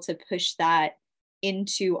be able to push that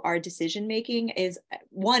into our decision making is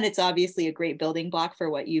one, it's obviously a great building block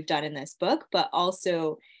for what you've done in this book, but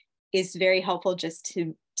also is very helpful just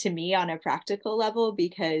to me on a practical level,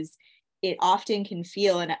 because it often can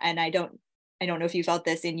feel, and I don't know if you felt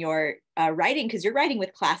this in your writing, because you're writing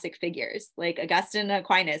with classic figures like Augustine,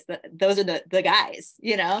 Aquinas, those are the guys,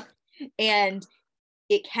 and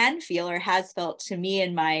it can feel, or has felt to me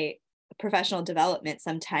in my professional development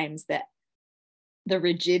sometimes, that the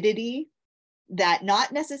rigidity that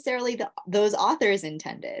not necessarily those authors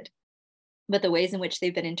intended, but the ways in which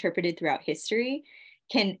they've been interpreted throughout history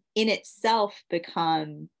can in itself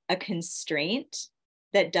become a constraint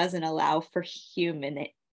that doesn't allow for human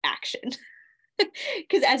action.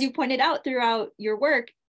 Because as you pointed out throughout your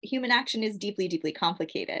work, human action is deeply, deeply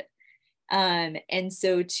complicated. And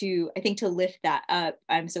so I think to lift that up,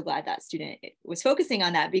 I'm so glad that student was focusing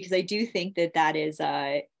on that, because I do think that is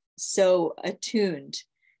so attuned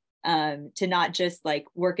to not just like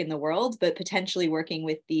work in the world, but potentially working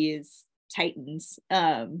with these titans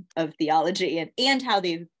of theology, and how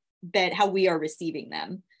they've been, how we are receiving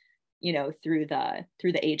them, through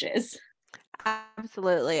the ages.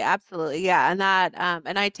 Absolutely, absolutely. Yeah. And that,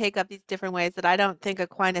 and I take up these different ways that I don't think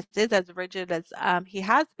Aquinas is as rigid as he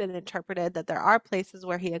has been interpreted, that there are places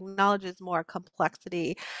where he acknowledges more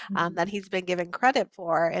complexity than he's been given credit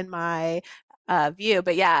for in my view.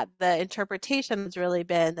 But yeah, the interpretation has really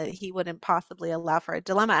been that he wouldn't possibly allow for a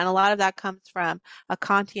dilemma. And a lot of that comes from a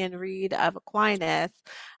Kantian read of Aquinas.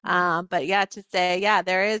 But yeah, to say, yeah,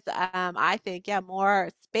 there is, I think, yeah, more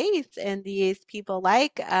space in these people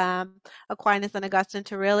like Aquinas and Augustine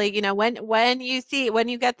to really, when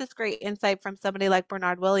you get this great insight from somebody like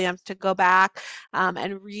Bernard Williams to go back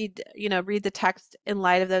and read the text in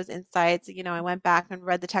light of those insights. I went back and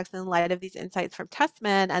read the text in light of these insights from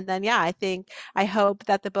Testament, and then yeah, I hope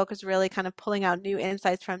that the book is really kind of pulling out new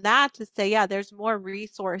insights from that to say, yeah, there's more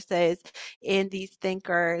resources in these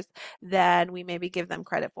thinkers than we maybe give them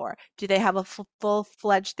credit for. Do they have a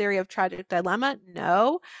full-fledged theory of tragic dilemma?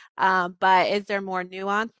 No. But is there more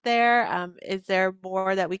nuance there? Is there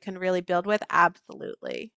more that we can really build with?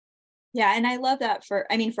 Absolutely. Yeah, and I love that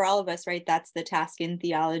I mean, for all of us, right? That's the task in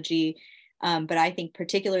theology. But I think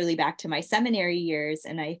particularly back to my seminary years,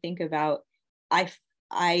 and I think about I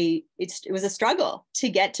it was a struggle to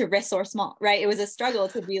get to ressourcement, right? It was a struggle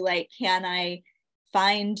to be like, can I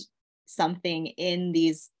find something in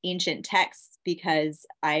these ancient texts? Because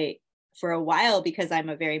for a while, because I'm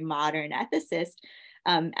a very modern ethicist,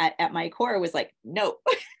 at my core was like, no,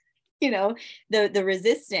 the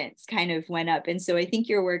resistance kind of went up. And so I think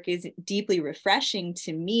your work is deeply refreshing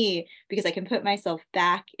to me because I can put myself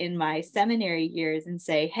back in my seminary years and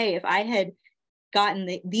say, hey, if I had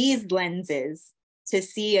gotten these lenses to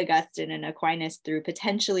see Augustine and Aquinas through,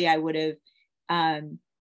 potentially I would have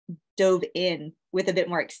dove in with a bit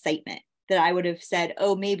more excitement, that I would have said,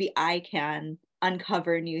 oh, maybe I can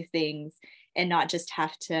uncover new things and not just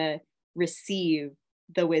have to receive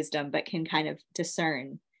the wisdom, but can kind of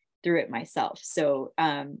discern through it myself. So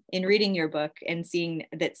in reading your book and seeing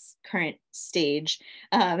that's current stage,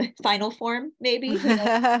 final form, maybe,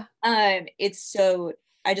 it's so,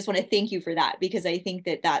 I just want to thank you for that, because I think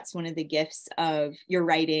that that's one of the gifts of your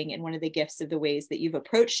writing and one of the gifts of the ways that you've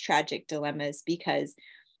approached tragic dilemmas, because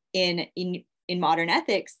in modern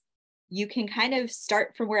ethics, you can kind of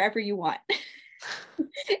start from wherever you want.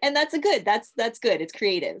 And that's good. It's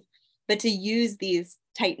creative. But to use these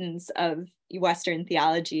titans of Western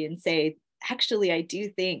theology and say, actually, I do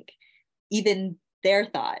think even their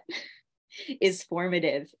thought is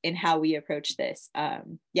formative in how we approach this.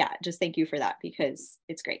 Yeah, just thank you for that, because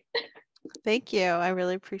it's great. Thank you. I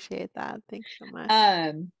really appreciate that. Thanks so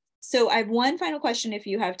much. So I have one final question, if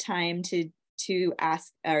you have time to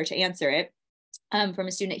ask or to answer it, from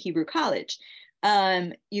a student at Hebrew College.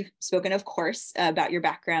 You've spoken, of course, about your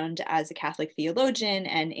background as a Catholic theologian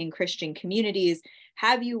and in Christian communities.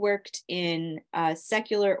 Have you worked in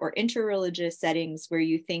secular or interreligious settings where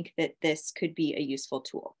you think that this could be a useful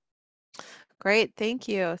tool? Great. Thank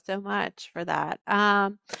you so much for that.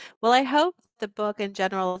 Well, I hope the book in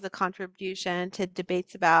general is a contribution to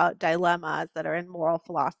debates about dilemmas that are in moral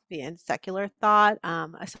philosophy and secular thought.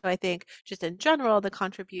 So I think just in general, the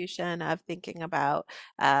contribution of thinking about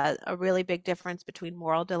a really big difference between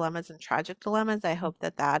moral dilemmas and tragic dilemmas, I hope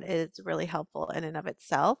that that is really helpful in and of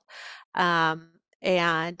itself.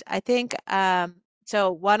 And I think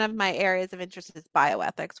so one of my areas of interest is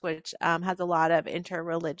bioethics, which has a lot of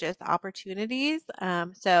interreligious opportunities.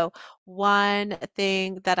 So one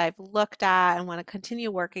thing that I've looked at and want to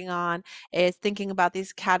continue working on is thinking about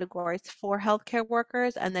these categories for healthcare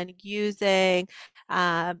workers and then using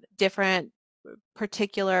different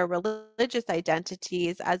particular religious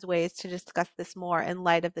identities as ways to discuss this more in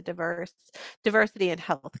light of the diversity in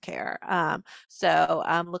healthcare.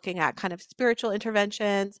 Looking at kind of spiritual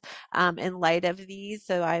interventions in light of these.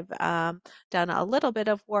 So I've done a little bit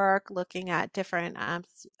of work looking at different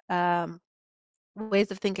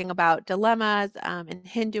ways of thinking about dilemmas in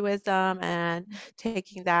Hinduism and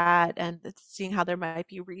taking that and seeing how there might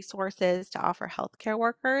be resources to offer healthcare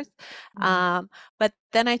workers. But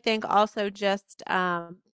then I think also just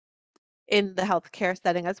in the healthcare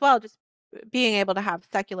setting as well, just being able to have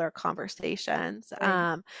secular conversations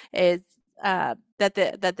Right. is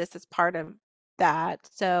that this is part of that.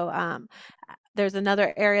 There's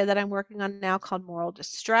another area that I'm working on now called moral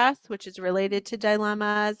distress, which is related to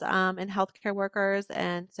dilemmas in healthcare workers.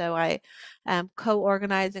 And so I am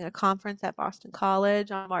co-organizing a conference at Boston College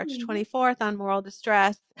on March 24th on moral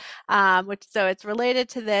distress, so it's related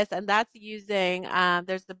to this, and that's using,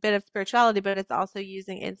 there's a bit of spirituality, but it's also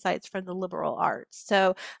using insights from the liberal arts.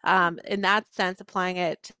 So in that sense, applying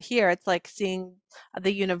it here, it's like seeing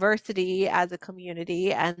the university as a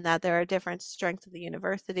community and that there are different strengths of the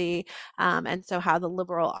university. And so how the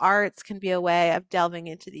liberal arts can be a way of delving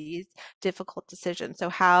into these difficult decisions.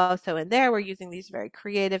 So in there, we're using these very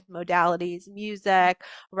creative modalities, music,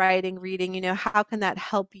 writing, reading, how can that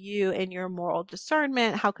help you in your moral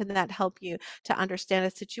discernment? How can that help you to understand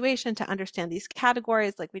a situation, to understand these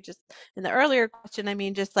categories? Like we just, in the earlier question, I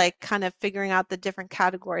mean, just like kind of figuring out the different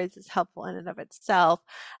categories is helpful in and of itself.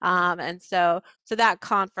 And so So that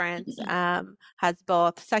conference has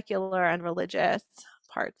both secular and religious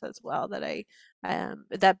parts as well that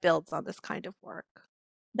that builds on this kind of work.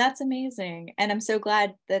 That's amazing. And I'm so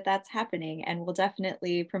glad that that's happening, and we'll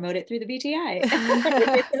definitely promote it through the BTI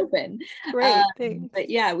if it's open. Great, thanks. But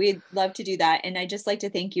yeah, we'd love to do that. And I just like to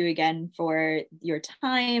thank you again for your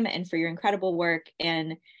time and for your incredible work.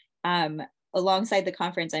 And um, alongside the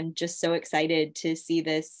conference, I'm just so excited to see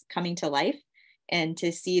this coming to life and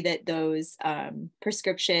to see that those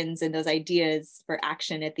prescriptions and those ideas for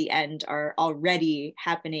action at the end are already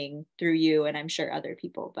happening through you, and I'm sure other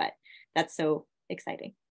people. But that's so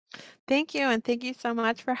exciting. Thank you, and thank you so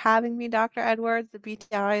much for having me, Dr. Edwards. The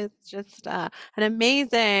BTI is just an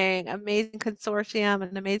amazing, amazing consortium,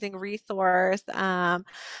 an amazing resource. And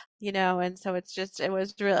so it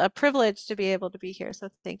was a privilege to be able to be here. So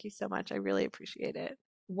thank you so much. I really appreciate it.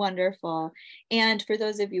 Wonderful. And for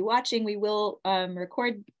those of you watching, we will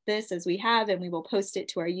record this as we have, and we will post it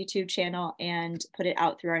to our YouTube channel and put it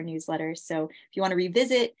out through our newsletter. So if you want to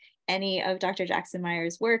revisit any of Dr.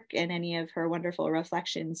 Jackson-Meyer's work and any of her wonderful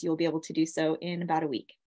reflections, you'll be able to do so in about a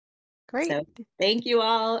week. Great. So thank you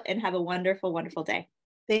all and have a wonderful, wonderful day.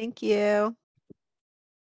 Thank you.